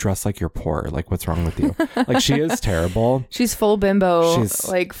dress like you're poor. Like, what's wrong with you? Like she is terrible. She's full bimbo. She's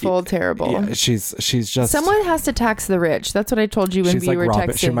like full terrible. Yeah, she's just... Someone has to tax the rich. That's what I told you when we were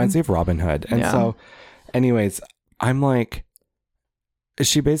texting. She reminds me of Robin Hood. And so... Anyways, I'm like,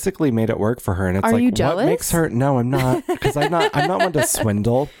 she basically made it work for her. And it's Are like, you jealous? what makes her? No, I'm not. Because I'm not one to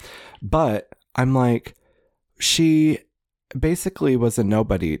swindle. But I'm like, she basically was a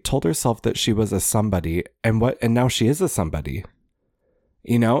nobody, told herself that she was a somebody, and now she is a somebody,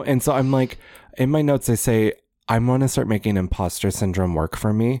 you know? And so I'm like, in my notes, I say, I want to start making imposter syndrome work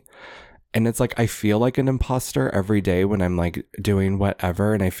for me. And it's like, I feel like an imposter every day when I'm like doing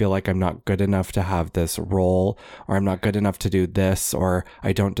whatever. And I feel like I'm not good enough to have this role, or I'm not good enough to do this, or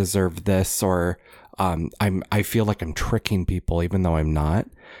I don't deserve this, or I feel like I'm tricking people even though I'm not.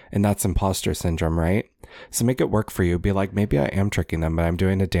 And that's imposter syndrome, right? So make it work for you. Be like, maybe I am tricking them, but I'm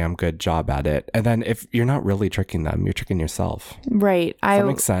doing a damn good job at it. And then if you're not really tricking them, you're tricking yourself. Right. Does that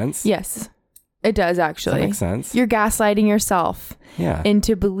make sense? Yes, it does actually. Does that make sense? You're gaslighting yourself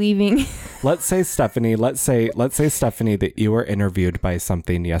into believing. Let's say Stephanie that you were interviewed by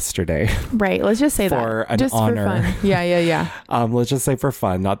something yesterday. Right. Let's just say for that. An honor. For fun. Yeah. Let's just say for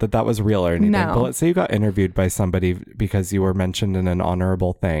fun. Not that was real or anything. No. But let's say you got interviewed by somebody because you were mentioned in an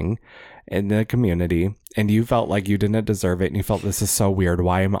honorable thing in the community, and you felt like you didn't deserve it, and you felt, this is so weird.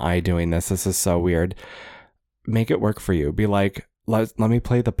 Why am I doing this? This is so weird. Make it work for you. Be like, let me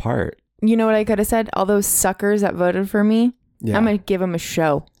play the part. You know what I could have said? All those suckers that voted for me, I'm going to give them a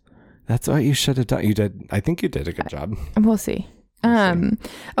show. That's what you should have done. You did. I think you did a good job. We'll see.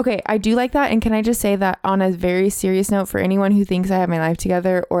 Okay, I do like that. And can I just say that on a very serious note, for anyone who thinks I have my life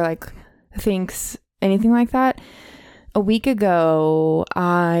together, or like thinks anything like that, a week ago,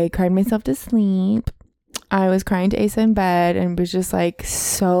 I cried myself to sleep. I was crying to Asa in bed and was just like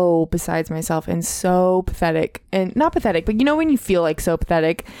so besides myself and so pathetic. And not pathetic, but you know when you feel like so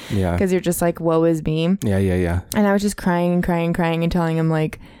pathetic? Yeah. Because you're just like, woe is me. Yeah. And I was just crying and telling him,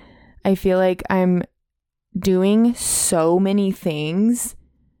 like, I feel like I'm doing so many things,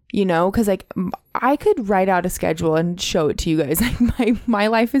 you know, because like I could write out a schedule and show it to you guys. Like my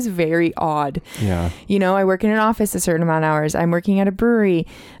life is very odd. Yeah. You know, I work in an office a certain amount of hours. I'm working at a brewery.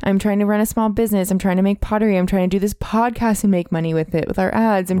 I'm trying to run a small business. I'm trying to make pottery. I'm trying to do this podcast and make money with it, with our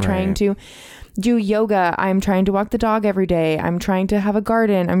ads. I'm trying to do yoga. I'm trying to walk the dog every day. I'm trying to have a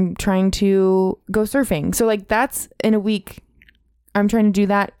garden. I'm trying to go surfing. So like that's in a week. I'm trying to do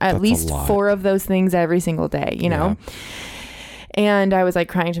that at least 4 of those things every single day, you know? And I was like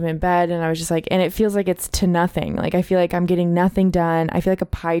crying to him in bed, and I was just like, and it feels like it's to nothing. Like, I feel like I'm getting nothing done. I feel like a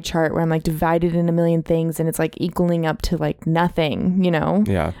pie chart where I'm like divided in a million things, and it's like equaling up to like nothing, you know?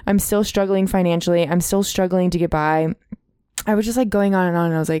 Yeah. I'm still struggling financially. I'm still struggling to get by. I was just like going on, and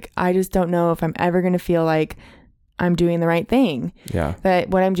I was like, I just don't know if I'm ever going to feel like I'm doing the right thing. Yeah. That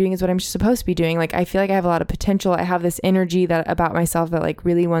what I'm doing is what I'm supposed to be doing. Like, I feel like I have a lot of potential. I have this energy that about myself that like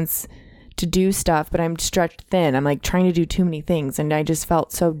really wants to do stuff, but I'm stretched thin. I'm like trying to do too many things, and I just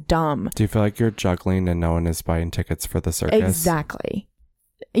felt so dumb. Do you feel like you're juggling and no one is buying tickets for the circus? Exactly.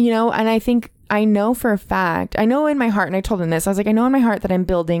 You know, and I think I know for a fact, I know in my heart, and I told him this, I was like, I know in my heart that I'm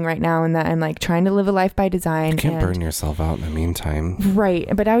building right now, and that I'm like trying to live a life by design. You can't burn yourself out in the meantime. Right.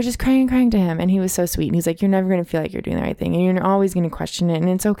 But I was just crying to him, and he was so sweet. And he's like, you're never going to feel like you're doing the right thing, and you're always going to question it, and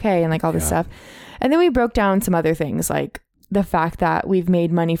it's okay, and like all this stuff. And then we broke down some other things, like the fact that we've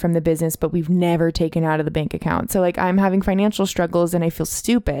made money from the business, but we've never taken out of the bank account. So like I'm having financial struggles, and I feel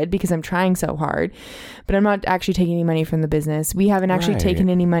stupid because I'm trying so hard, but I'm not actually taking any money from the business. We haven't actually taken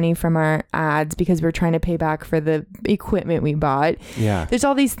any money from our ads because we're trying to pay back for the equipment we bought. Yeah. There's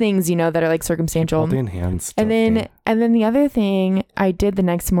all these things, you know, that are like circumstantial. Holding hands. And then the other thing I did the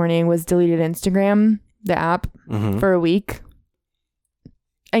next morning was deleted Instagram, the app, for a week.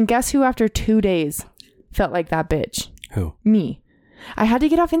 And guess who after 2 days felt like that bitch? Who? Me. I had to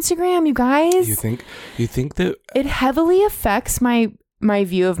get off Instagram, you guys. You think that it heavily affects my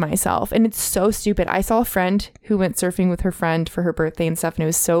view of myself, and it's so stupid. I saw a friend who went surfing with her friend for her birthday and stuff, and it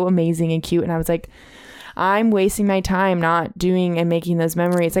was so amazing and cute, and I was like, I'm wasting my time not doing and making those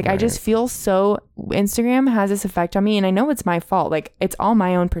memories. Like I just feel so Instagram has this effect on me, and I know it's my fault. Like it's all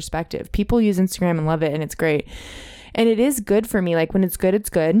my own perspective. People use Instagram and love it, and it's great. And it is good for me. Like when it's good, it's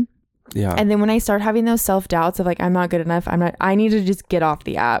good. Yeah. And then when I start having those self-doubts of like, I'm not good enough, I need to just get off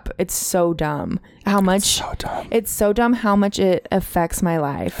the app. It's so dumb. It's so dumb how much it affects my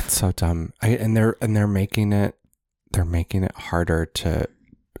life. It's so dumb. And they're making it harder to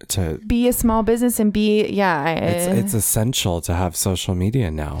be a small business and be, it's essential to have social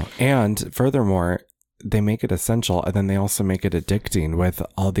media now. And furthermore, they make it essential, and then they also make it addicting with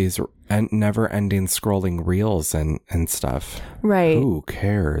all these never ending scrolling reels and stuff. Right. Who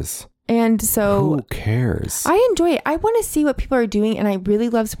cares? And so who cares? I enjoy it. I want to see what people are doing, and I really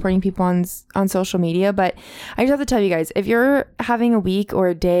love supporting people on social media. But I just have to tell you guys, if you're having a week or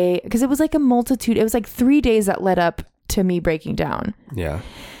a day, because it was like a multitude, it was like 3 days that led up to me breaking down. Yeah.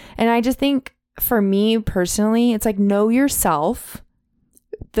 And I just think for me personally, it's like, know yourself.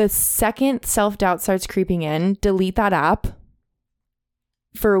 The second self-doubt starts creeping in, delete that app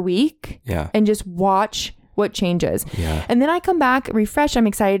for a week. Yeah. And just watch what changes. Yeah. And then I come back, refresh, I'm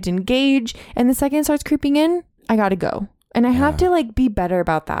excited to engage. And the second it starts creeping in, I gotta go. And I have to like be better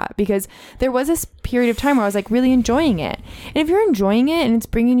about that, because there was this period of time where I was like really enjoying it. And if you're enjoying it and it's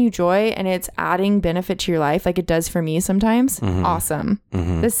bringing you joy and it's adding benefit to your life, like it does for me sometimes, awesome.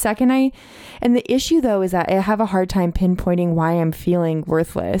 The second and the issue though is that I have a hard time pinpointing why I'm feeling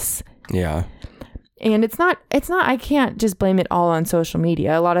worthless. Yeah. And it's not, I can't just blame it all on social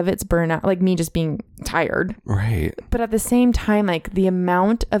media. A lot of it's burnout, like me just being tired. Right. But at the same time, like the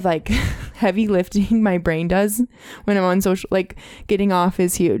amount of like heavy lifting my brain does when I'm on social, like getting off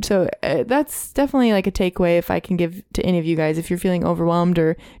is huge. So that's definitely like a takeaway if I can give to any of you guys, if you're feeling overwhelmed,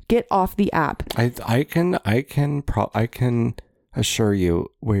 or get off the app. I can assure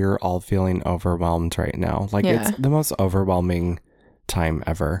you we're all feeling overwhelmed right now. Like it's the most overwhelming time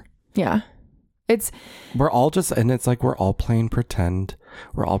ever. Yeah. We're all just, and it's like we're all playing pretend.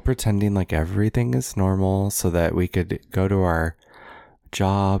 We're all pretending like everything is normal so that we could go to our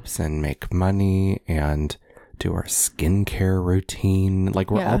jobs and make money and do our skincare routine.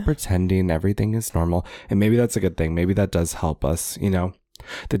 Like we're all pretending everything is normal. And maybe that's a good thing. Maybe that does help us, you know.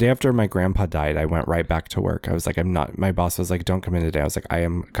 The day after my grandpa died, I went right back to work. I was like, my boss was like, don't come in today. I was like, I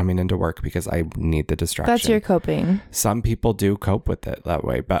am coming into work because I need the distraction. That's your coping. Some people do cope with it that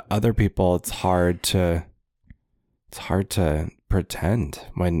way, but other people, it's hard to pretend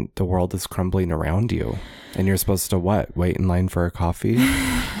when the world is crumbling around you and you're supposed to wait in line for a coffee.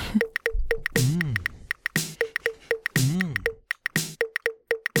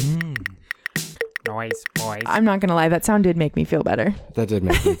 Noise, boys. I'm not gonna lie, that sound did make me feel better. That did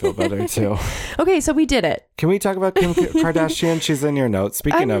make me feel better too. Okay, so we did it. Can we talk about Kim Kardashian? She's in your notes.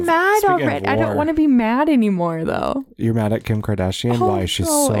 Speaking I'm of mad speaking already. of I don't war, want to be mad anymore though. You're mad at Kim Kardashian? Why? She's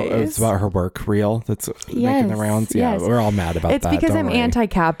it's about her work reel that's making the rounds. Yeah, we're all mad about that. It's because I'm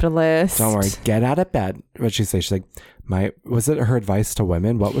anti-capitalist. Don't worry. Get out of bed. What'd she say? She's like, was it her advice to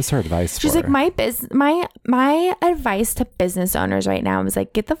women? What was her advice She's like, my advice to business owners right now is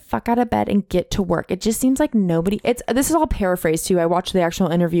like, get the fuck out of bed and get to work. It just seems like this is all paraphrased too. I watched the actual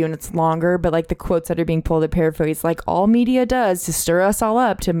interview and it's longer, but like the quotes that are being pulled are paraphrased, like all media does to stir us all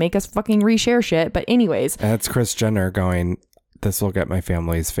up to make us fucking reshare shit. But anyways. And it's Kris Jenner going, this will get my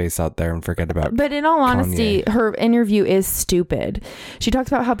family's face out there and forget about But in all honesty, her interview is stupid. She talks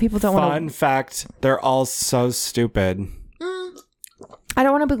about how people don't want to... Fun fact, they're all so stupid. I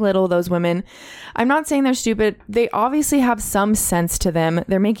don't want to belittle those women. I'm not saying they're stupid. They obviously have some sense to them.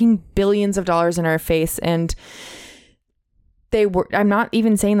 They're making billions of dollars in our face, and I'm not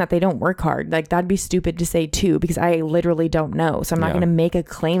even saying that they don't work hard. Like, that'd be stupid to say too, because I literally don't know. So I'm not going to make a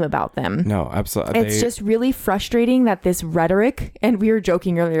claim about them. No, absolutely. It's just really frustrating that this rhetoric, and we were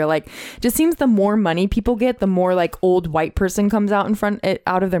joking earlier, like, just seems the more money people get, the more like old white person comes out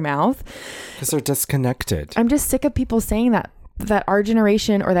out of their mouth. Because they're disconnected. I'm just sick of people saying that our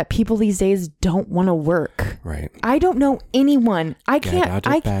generation or that people these days don't want to work. Right. I don't know anyone. Get out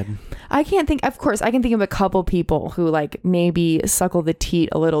of bed. I can't think, of course, I can think of a couple people who like maybe suckle the teat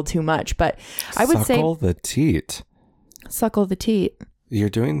a little too much, but I would say... Suckle the teat? Suckle the teat. You're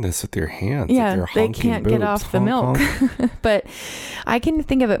doing this with your hands. Yeah, your they can't get off the milk. But I can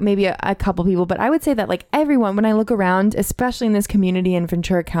think of it maybe a couple people, but I would say that like everyone, when I look around, especially in this community in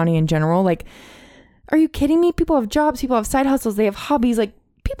Ventura County in general, like, are you kidding me? People have jobs, people have side hustles, they have hobbies, like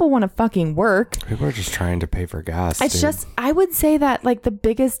people want to fucking work. People are just trying to pay for gas. It's just, I would say that like the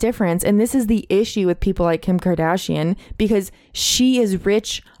biggest difference, and this is the issue with people like Kim Kardashian, because she is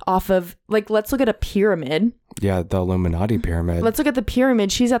rich off of, like, let's look at a pyramid. Yeah, the Illuminati pyramid. Let's look at the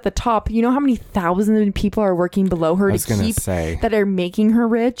pyramid. She's at the top. You know how many thousands of people are working below her that are making her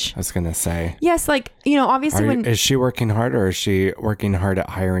rich? I was going to say. Yes, like, you know, obviously is she working hard, or is she working hard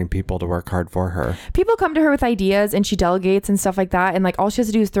at hiring people to work hard for her? People come to her with ideas and she delegates and stuff like that. And like all she has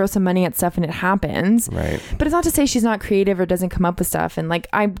to do is throw some money at stuff and it happens. Right. But it's not to say she's not creative or doesn't come up with stuff. And like,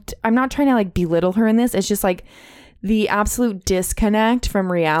 I'm not trying to like belittle her in this. It's just like, the absolute disconnect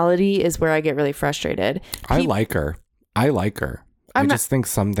from reality is where I get really frustrated. I like her. I just think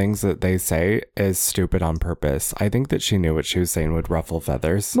some things that they say is stupid on purpose. I think that she knew what she was saying would ruffle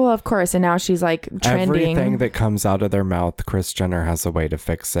feathers. Well, of course. And now she's like trending. Everything that comes out of their mouth, Kris Jenner has a way to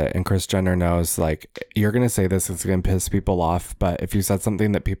fix it. And Kris Jenner knows, like, you're going to say this, it's going to piss people off. But if you said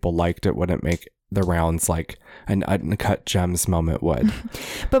something that people liked, it wouldn't make the rounds like an Uncut Gems moment would.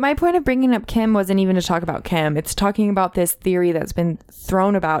 But my point of bringing up Kim wasn't even to talk about Kim. It's talking about this theory that's been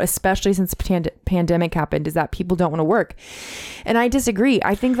thrown about, especially since the pandemic happened, is that people don't want to work. And I disagree.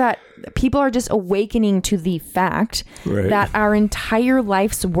 I think that people are just awakening to the fact that our entire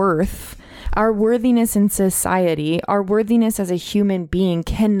life's worth, our worthiness in society, our worthiness as a human being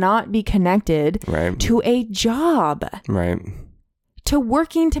cannot be connected to a job. Right. To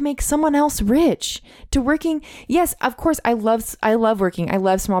working to make someone else rich, to working. Yes, of course. I love working. I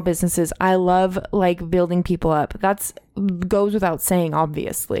love small businesses. I love like building people up. That's goes without saying,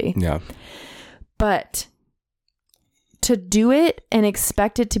 obviously. Yeah. But to do it and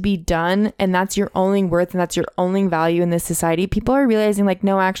expect it to be done, and that's your only worth and that's your only value in this society, people are realizing like,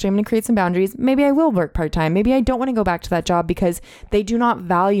 no, actually, I'm going to create some boundaries. Maybe I will work part-time. Maybe I don't want to go back to that job because they do not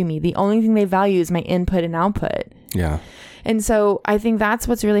value me. The only thing they value is my input and output. Yeah. And so I think that's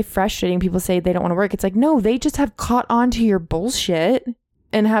what's really frustrating. People say they don't want to work. It's like, no, they just have caught on to your bullshit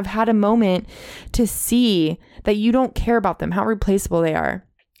and have had a moment to see that you don't care about them, how replaceable they are,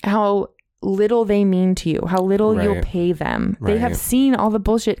 how little they mean to you, how little you'll pay them. They have seen all the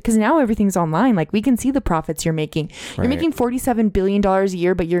bullshit because now everything's online. Like we can see the profits you're making. You're making $47 billion a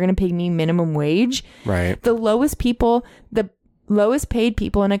year, but you're going to pay me minimum wage. Right. The lowest paid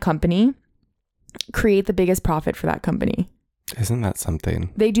people in a company create the biggest profit for that company. Isn't that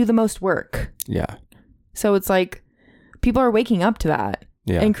something? They do the most work. Yeah. So it's like people are waking up to that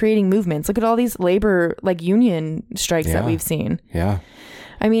and creating movements. Look at all these labor like union strikes that we've seen. Yeah.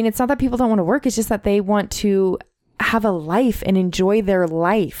 I mean, it's not that people don't want to work. It's just that they want to have a life and enjoy their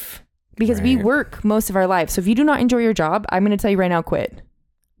life because we work most of our life. So if you do not enjoy your job, I'm going to tell you right now, quit.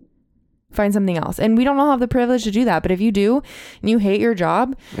 Find something else. And we don't all have the privilege to do that. But if you do and you hate your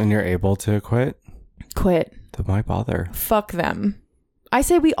job and you're able to quit, then why bother? Fuck them. I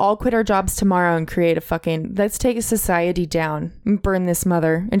say we all quit our jobs tomorrow and create a fucking, let's take a society down and burn this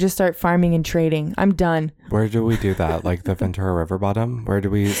mother and just start farming and trading. I'm done. Where do we do that? Like the Ventura River bottom? Where do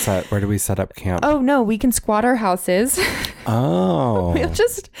we set up camp? Oh no, we can squat our houses. Oh.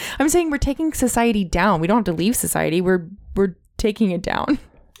 I'm saying we're taking society down. We don't have to leave society. We're taking it down.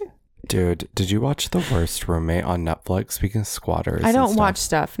 Dude, did you watch The Worst Roommate on Netflix? Speaking of squatters. I don't watch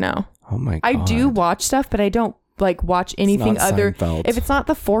stuff, no. Oh my God. I do watch stuff, but I don't like watch anything other. Seinfeld. If it's not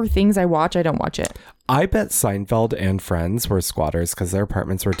the 4 things I watch, I don't watch it. I bet Seinfeld and Friends were squatters because their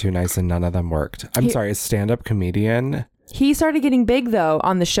apartments were too nice and none of them worked. I'm sorry, a stand-up comedian. He started getting big though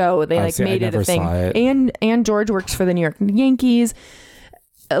on the show. They made it a thing. And George works for the New York Yankees.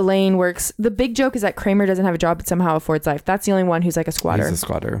 Elaine works. The big joke is that Kramer doesn't have a job but somehow affords life. That's the only one who's like a squatter. He's a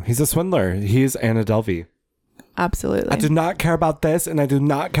squatter. He's a swindler. He's Anna Delvey. Absolutely. I do not care about this and I do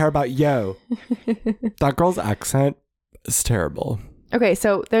not care about you. That girl's accent is terrible. Okay,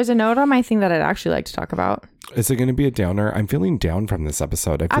 so there's a note on my thing that I'd actually like to talk about. Is it going to be a downer? I'm feeling down from this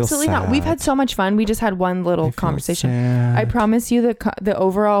episode. I feel absolutely sad. not. We've had so much fun. We just had one little conversation. Sad. I promise you the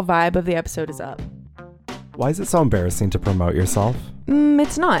overall vibe of the episode is up. Why is it so embarrassing to promote yourself?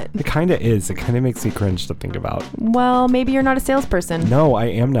 It's not. It kind of is. It kind of makes me cringe to think about. Well, maybe you're not a salesperson. No, I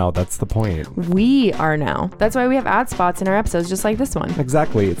am now. That's the point. We are now. That's why we have ad spots in our episodes, just like this one.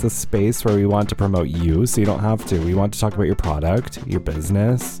 Exactly. It's a space where we want to promote you, so you don't have to. We want to talk about your product, your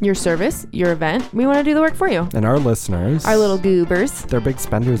business, your service, your event. We want to do the work for you. And our listeners. Our little goobers. They're big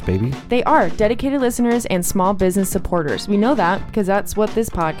spenders, baby. They are dedicated listeners and small business supporters. We know that because that's what this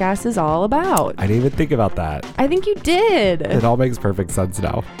podcast is all about. I didn't even think about that. I think you did. It all makes perfect sense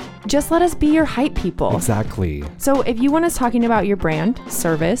now. Just let us be your hype people. Exactly. So if you want us talking about your brand,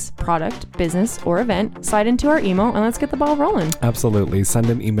 service, product, business, or event, slide into our email and let's get the ball rolling. Absolutely. Send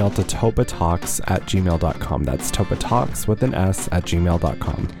an email to topatalks@gmail.com. That's topatalks with an S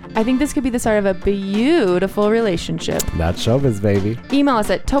 @gmail.com. I think this could be the start of a beautiful relationship. That's showbiz, baby. Email us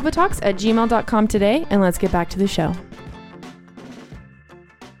at topatalks@gmail.com today and let's get back to the show.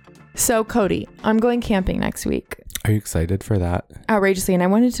 So Cody, I'm going camping next week. Are you excited for that? Outrageously. And I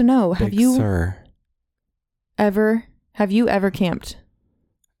wanted to know, have you ever camped?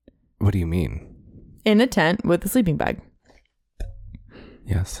 What do you mean? In a tent with a sleeping bag.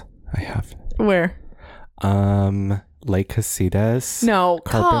 Yes, I have. Where? Lake Casitas. No,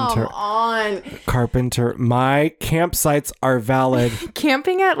 Carpenter. come on. Carpenter. My campsites are valid.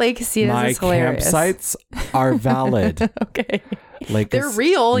 Camping at Lake Casitas is hilarious. My campsites are valid. Okay. They're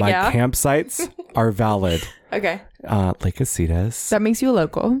real, my yeah. campsites are valid. Okay. Lake Casitas, That makes you a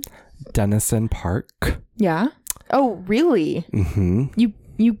local. Denison Park. Yeah. Oh, really? Mm-hmm.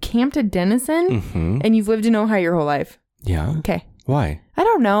 You camped at Denison and you've lived in Ohio your whole life. Yeah. Okay. Why? I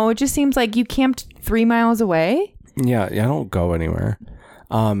don't know. It just seems like you camped 3 miles away. Yeah, I don't go anywhere.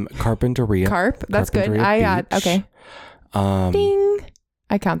 Carpinteria. Carp. That's good. Carpinteria Beach. Okay. Ding.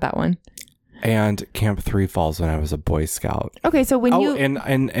 I count that one. And Camp Three Falls when I was a Boy Scout. Okay, so when you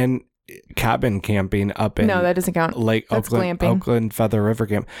and cabin camping up in no, that doesn't count. Lake That's Oakland, glamping. Oakland Feather River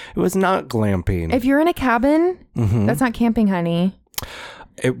Camp. It was not glamping. If you're in a cabin, Mhm. that's not camping, honey.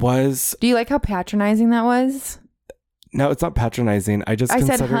 It was. Do you like how patronizing that was? No, it's not patronizing. I just I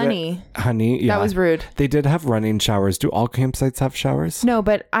said considered honey. it honey. Yeah, That was rude. They did have running showers. Do all campsites have showers? No,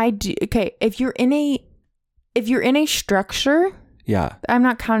 but I do. Okay, if you're in a structure, Yeah, I'm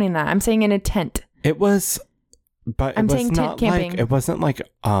not counting that. I'm saying in a tent. it was. But I'm it was saying tent not camping. like it wasn't like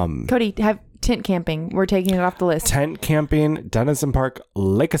Cody, have tent camping. We're taking it off the list. tent camping, Denison Park,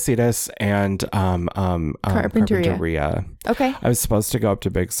 Lake Casitas, and Carpinteria. Okay. I was supposed to go up to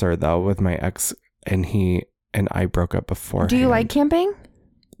Big Sur though with my ex, and he and I broke up before. Do you like camping?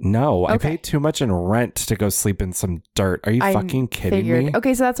 No, I Okay. paid too much in rent to go sleep in some dirt. Are you I fucking kidding Figured. me?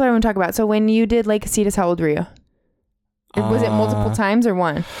 Okay, so that's what I want to talk about. So when you did Lake Casitas, how old were you? Was it multiple times or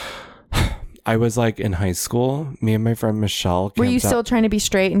one? I was like in high school. Me and my friend Michelle. Were you still trying to be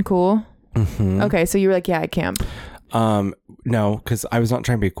straight and cool? Mm-hmm. Okay, so you were like, yeah, I camp. No, because I was not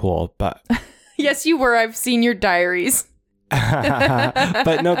trying to be cool, but Yes, you were. I've seen your diaries.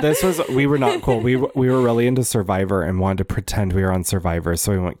 but no, we were not cool. We were really into Survivor and wanted to pretend we were on Survivor,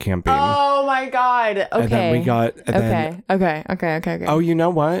 so we went camping. Oh my god. Okay. And then we got. And then, Okay. oh, you know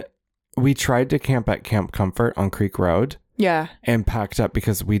what? We tried to camp at Camp Comfort on Creek Road. Yeah. And packed up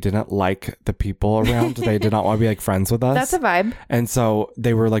because we didn't like the people around. They did not want to be like friends with us. That's a vibe. And so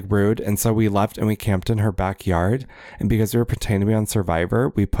they were like rude. And so we left and we camped in her backyard. And because we were pretending to be on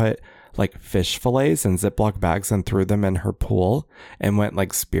Survivor, we put like fish fillets in Ziploc bags and threw them in her pool and went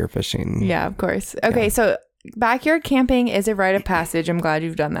like spearfishing. Yeah, of course. Okay, so backyard camping is a rite of passage. I'm glad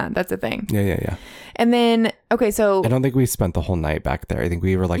you've done that. That's a thing. Yeah. And then, okay, so I don't think we spent the whole night back there. I think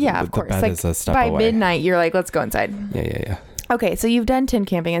we were like, yeah, of the course. bed Like is a step by away. midnight, you're like, let's go inside. Yeah. Okay, so you've done tent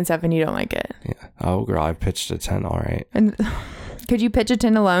camping and stuff and you don't like it. Yeah. Oh, girl, I've pitched a tent. All right. And could you pitch a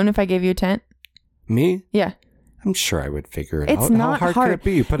tent alone if I gave you a tent? Me? Yeah. I'm sure I would figure it out. It's not How hard could it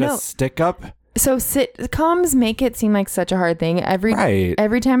be? You put No. a stick up? So sitcoms make it seem like such a hard thing. Every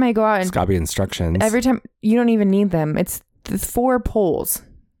time I go out It's and got to be instructions. every time you don't even need them. It's 4 poles.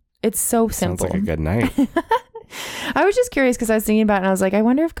 It's so simple. Sounds like a good night. I was just curious because I was thinking about it and I was like, I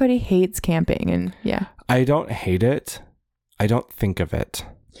wonder if Cody hates camping. And yeah. I don't hate it. I don't think of it.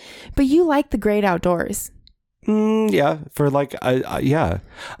 But you like the great outdoors. Yeah, for like, yeah.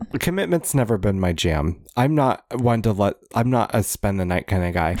 Commitment's never been my jam. I'm not a spend the night kind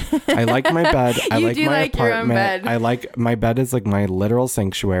of guy. I like my bed. I You like do my like your own apartment. bed. I like my bed is like my literal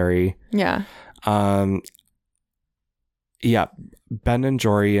sanctuary. Yeah. Yeah. Ben and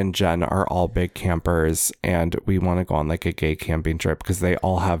Jory and Jen are all big campers, and we want to go on like a gay camping trip because they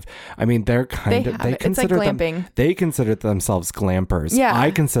all have. I mean, they're kind of. They it's like consider glamping. They consider themselves glampers. Yeah. I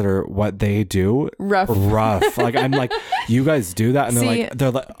consider what they do rough. Like I'm like, you guys do that, and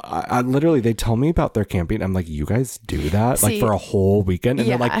they're like, I literally they tell me about their camping. I'm like, you guys do that like for a whole weekend, and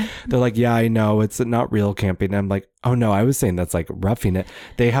they're like, yeah, I know it's not real camping. And I'm like, oh no, I was saying that's like roughing it.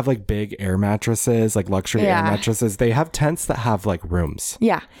 They have like big air mattresses, like luxury air mattresses. They have tents that have like rooms.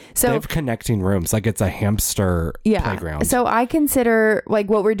 Yeah. So they have connecting rooms, like it's a hamster playground. So I consider like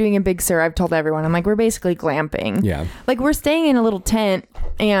what we're doing in Big Sur, I've told everyone, I'm like, we're basically glamping. Yeah. Like we're staying in a little tent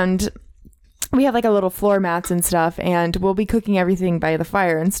and we have like a little floor mats and stuff, and we'll be cooking everything by the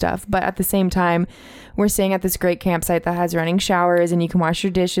fire and stuff. But at the same time, we're staying at this great campsite that has running showers and you can wash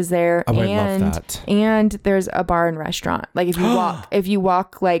your dishes there. Oh, and, I love that. And there's a bar and restaurant. Like if you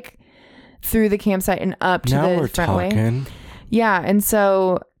walk like through the campsite and up to the front way. Yeah. And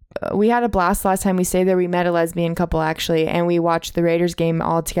so we had a blast last time we stayed there. We met a lesbian couple actually, and we watched the Raiders game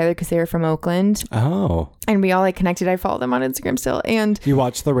all together because they were from Oakland. Oh. And we all like connected. I follow them on Instagram still. And you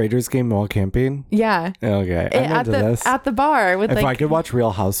watched the Raiders game while camping? Yeah. Okay. I'm into this. At the bar with if I could watch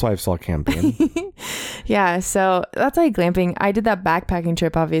Real Housewives while camping. Yeah. So that's like glamping. I did that backpacking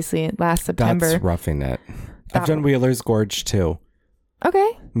trip obviously last September. That's roughing it. I've done Wheeler's Gorge too.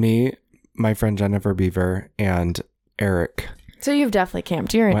 Okay. Me, my friend Jennifer Beaver, and Eric. So you've definitely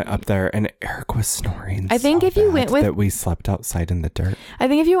camped. Went up there and Eric was snoring. I think if you went with that, we slept outside in the dirt. I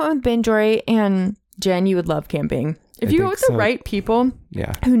think if you went with Ben, Jory, and Jen, you would love camping. If you go with the right people,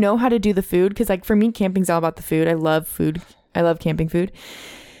 who know how to do the food, because like for me, camping's all about the food. I love food. I love camping food.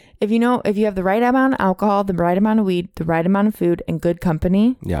 if you have the right amount of alcohol, the right amount of weed, the right amount of food, and good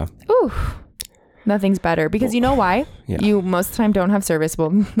company, yeah, ooh, nothing's better. Because you know why? Yeah. You most of the time don't have service.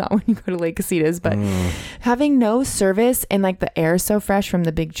 Well, not when you go to Lake Casitas, but having no service and like the air is so fresh from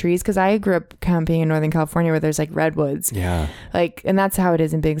the big trees. Because I grew up camping in Northern California where there's like redwoods. Yeah. Like, and that's how it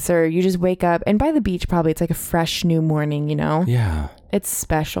is in Big Sur. You just wake up, and by the beach probably it's like a fresh new morning, you know? Yeah. It's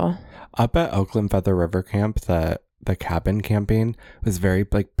special. Up at Oakland Feather River Camp, the cabin camping was very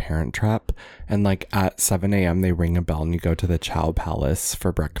like Parent Trap, and like at 7 a.m. they ring a bell and you go to the Chow Palace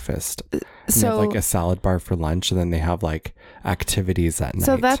for breakfast. And they have like a salad bar for lunch, and then they have like activities at night.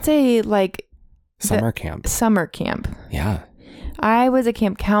 So that's a like summer camp. Summer camp. Yeah. I was a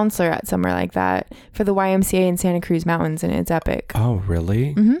camp counselor at somewhere like that for the YMCA in Santa Cruz Mountains, and it's epic. Oh,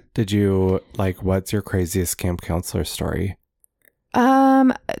 really? Mm-hmm. Did you like? What's your craziest camp counselor story?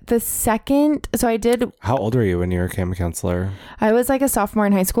 So I did. How old were you when you were a camp counselor? I was like a sophomore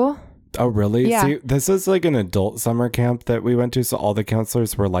in high school. Oh, really? Yeah. See, this is like an adult summer camp that we went to. So all the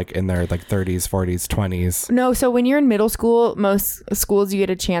counselors were like in their like 30s, 40s, 20s. No. So when you're in middle school, most schools, you get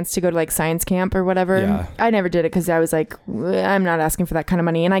a chance to go to like science camp or whatever. Yeah. I never did it because I was like, I'm not asking for that kind of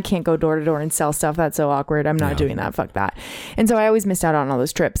money, and I can't go door to door and sell stuff. That's so awkward. I'm not doing that. Fuck that. And so I always missed out on all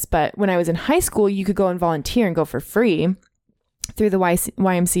those trips. But when I was in high school, you could go and volunteer and go for free through the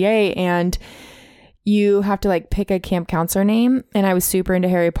YMCA, and you have to like pick a camp counselor name. And I was super into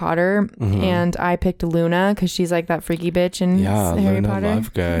Harry Potter, and I picked Luna because she's like that freaky bitch in Harry Luna Potter.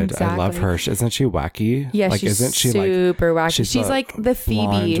 Lovegood. Exactly. I love her. Isn't she wacky? Yeah, like, she's isn't she super like, wacky. She's like the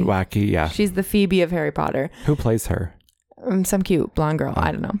Phoebe. Blonde, wacky, yeah. She's the Phoebe of Harry Potter. Who plays her? Some cute blonde girl.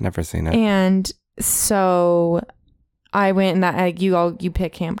 I don't know. Never seen it. And so I went and that you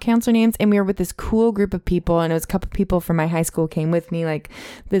pick camp counselor names, and we were with this cool group of people, and it was a couple people from my high school came with me, like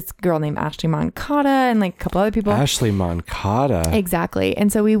this girl named Ashley Moncada and like a couple other people. Ashley Moncada. Exactly.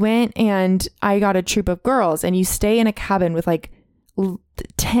 And so we went, and I got a troop of girls, and you stay in a cabin with like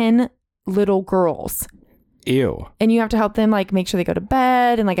 10 little girls. Ew. And you have to help them like make sure they go to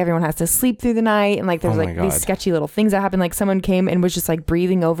bed, and like everyone has to sleep through the night, and like there's like these sketchy little things that happen. Like someone came and was just like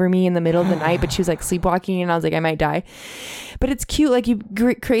breathing over me in the middle of the night, but she was like sleepwalking, and I was like, I might die. But it's cute. Like you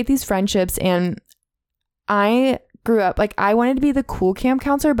create these friendships, and I grew up like I wanted to be the cool camp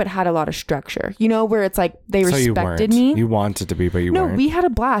counselor, but had a lot of structure, you know, where it's like they respected me. You wanted to be, but you weren't. No, we had a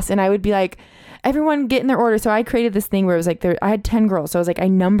blast, and I would be like, everyone get in their order. So I created this thing where it was like I had 10 girls, so I was like, I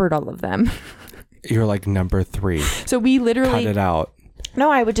numbered all of them. You're like number 3. So we literally cut it out. No,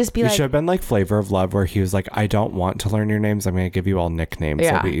 I would just be like... You should have been like Flavor of Love, where he was like, I don't want to learn your names. I'm going to give you all nicknames.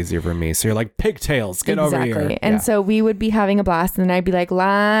 Yeah. It'll be easier for me. So you're like, Pigtails, get over here. And so we would be having a blast, and then I'd be like,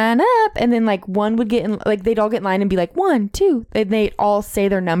 line up. And then like one would get in, like they'd all get in line and be like, 1, 2. They'd all say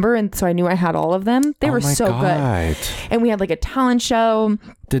their number. And so I knew I had all of them. They were so good. And we had like a talent show.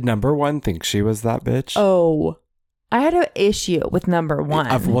 Did number 1 think she was that bitch? Oh, I had an issue with number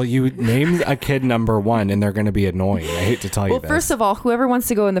 1. Well, you named a kid number 1, and they're going to be annoying. I hate to tell you this. Well, first of all, whoever wants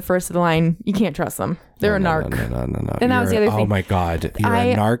to go in the first of the line, you can't trust them. They're a narc. No. And that was the other thing. Oh my God. You're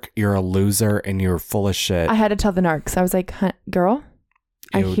a narc, you're a loser, and you're full of shit. I had to tell the narcs. I was like, girl,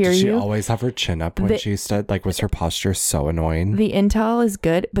 I hear did she you. always have her chin up when she said, like, was her posture so annoying? The intel is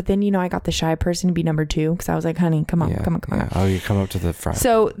good, but then, you know, I got the shy person to be number 2 because I was like, honey, come on. Oh, you come up to the front.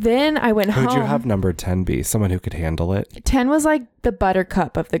 So then I went home. Who'd you have number 10 be? Someone who could handle it? 10 was like the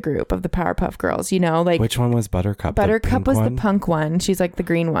Buttercup of the group, of the Powerpuff Girls, you know, like. Which one was Buttercup? Buttercup was the punk one. She's like the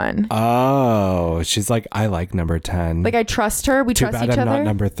green one. Oh, she's like, I like number 10. Like I trust her. We trust each other. Too bad I'm not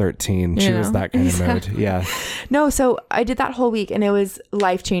number 13. She was that kind of mood. Yeah. No, so I did that whole week, and it was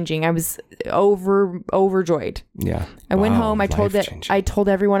life changing. I was overjoyed. Yeah. I went home. I told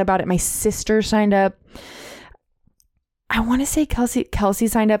everyone about it. My sister signed up. I want to say Kelsey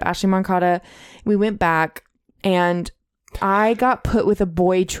signed up, Ashley Moncada. We went back, and I got put with a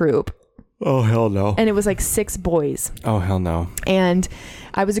boy troop. Oh, hell no. And it was like 6 boys. Oh, hell no. And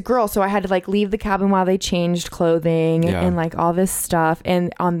I was a girl, so I had to like leave the cabin while they changed clothing and like all this stuff.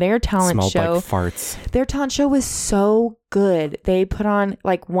 And on their talent Smelled show, like farts. Their talent show was so good. They put on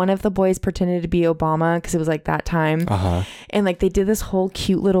like one of the boys pretended to be Obama because it was like that time. And like they did this whole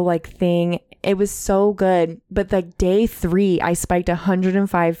cute little like thing. It was so good. But like day 3, I spiked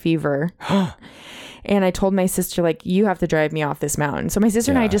 105 fever. And I told my sister, like, you have to drive me off this mountain. So my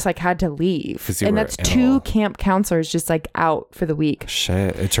sister and I just like had to leave. And that's 2 camp counselors just like out for the week.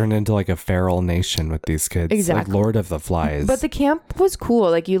 Shit. It turned into like a feral nation with these kids. Exactly. Like Lord of the Flies. But the camp was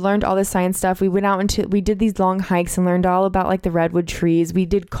cool. Like you learned all this science stuff. We went out we did these long hikes and learned all about like the redwood trees. We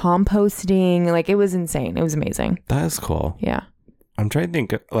did composting. Like it was insane. It was amazing. That is cool. Yeah. I'm trying to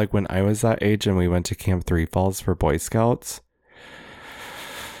think, like when I was that age and we went to Camp 3 Falls for Boy Scouts.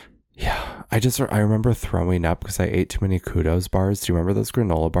 I remember throwing up because I ate too many Kudos bars. Do you remember those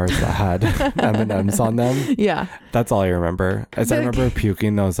granola bars that had M&Ms on them? Yeah. That's all I remember. I remember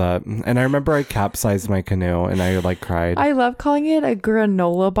puking those up. And I remember I capsized my canoe and I like cried. I love calling it a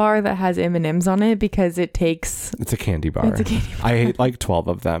granola bar that has M&Ms on it because it's a candy bar. I ate like 12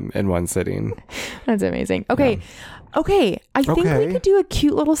 of them in one sitting. That's amazing. Okay. Yeah. Okay. I think we could do a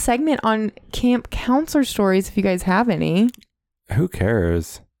cute little segment on camp counselor stories if you guys have any. Who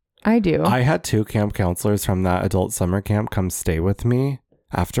cares? I do. I had 2 camp counselors from that adult summer camp come stay with me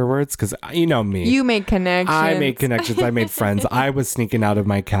afterwards because you know me. You made connections. I made connections. I made friends. I was sneaking out of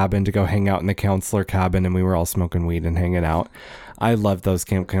my cabin to go hang out in the counselor cabin, and we were all smoking weed and hanging out. I loved those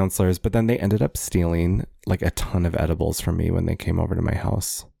camp counselors, but then they ended up stealing like a ton of edibles from me when they came over to my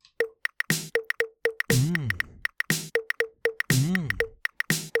house.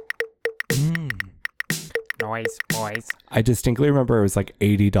 Noise, boys. I distinctly remember it was like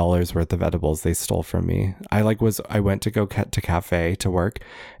 $80 worth of edibles they stole from me. I went to go to cafe to work,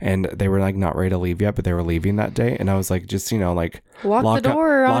 and they were like not ready to leave yet, but they were leaving that day, and I was like, just like lock the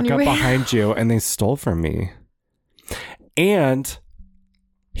door on your way behind you, and they stole from me. And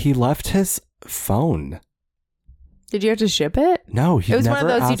he left his phone. Did you have to ship it? No, he never one of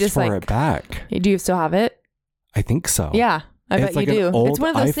those asked you just for like it back. Do you still have it? I think so. Yeah. I bet like you do. An old it's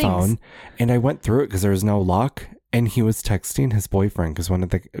one of those iPhone, things. And I went through it because there was no lock. And he was texting his boyfriend because one of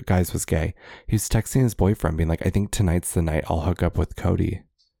the guys was gay. He was texting his boyfriend being like, I think tonight's the night I'll hook up with Cody.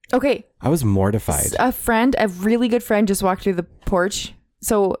 Okay. I was mortified. A really good friend just walked through the porch.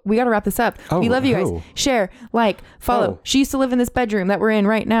 So we got to wrap this up. We love you guys. Share, like, follow. She used to live in this bedroom that we're in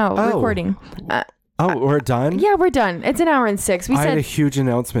right now recording. We're done? Yeah, we're done. It's an hour and 6. I had a huge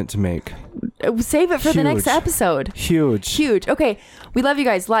announcement to make. Save it for the next episode. Huge. Okay. We love you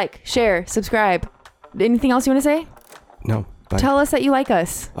guys. Like, share, subscribe. Anything else you want to say? No. Bye. Tell us that you like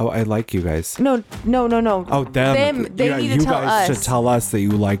us. Oh, I like you guys. No. Oh, them. They need to tell us. You guys should tell us that you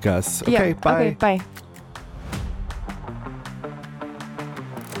like us. Okay, bye. Okay, bye.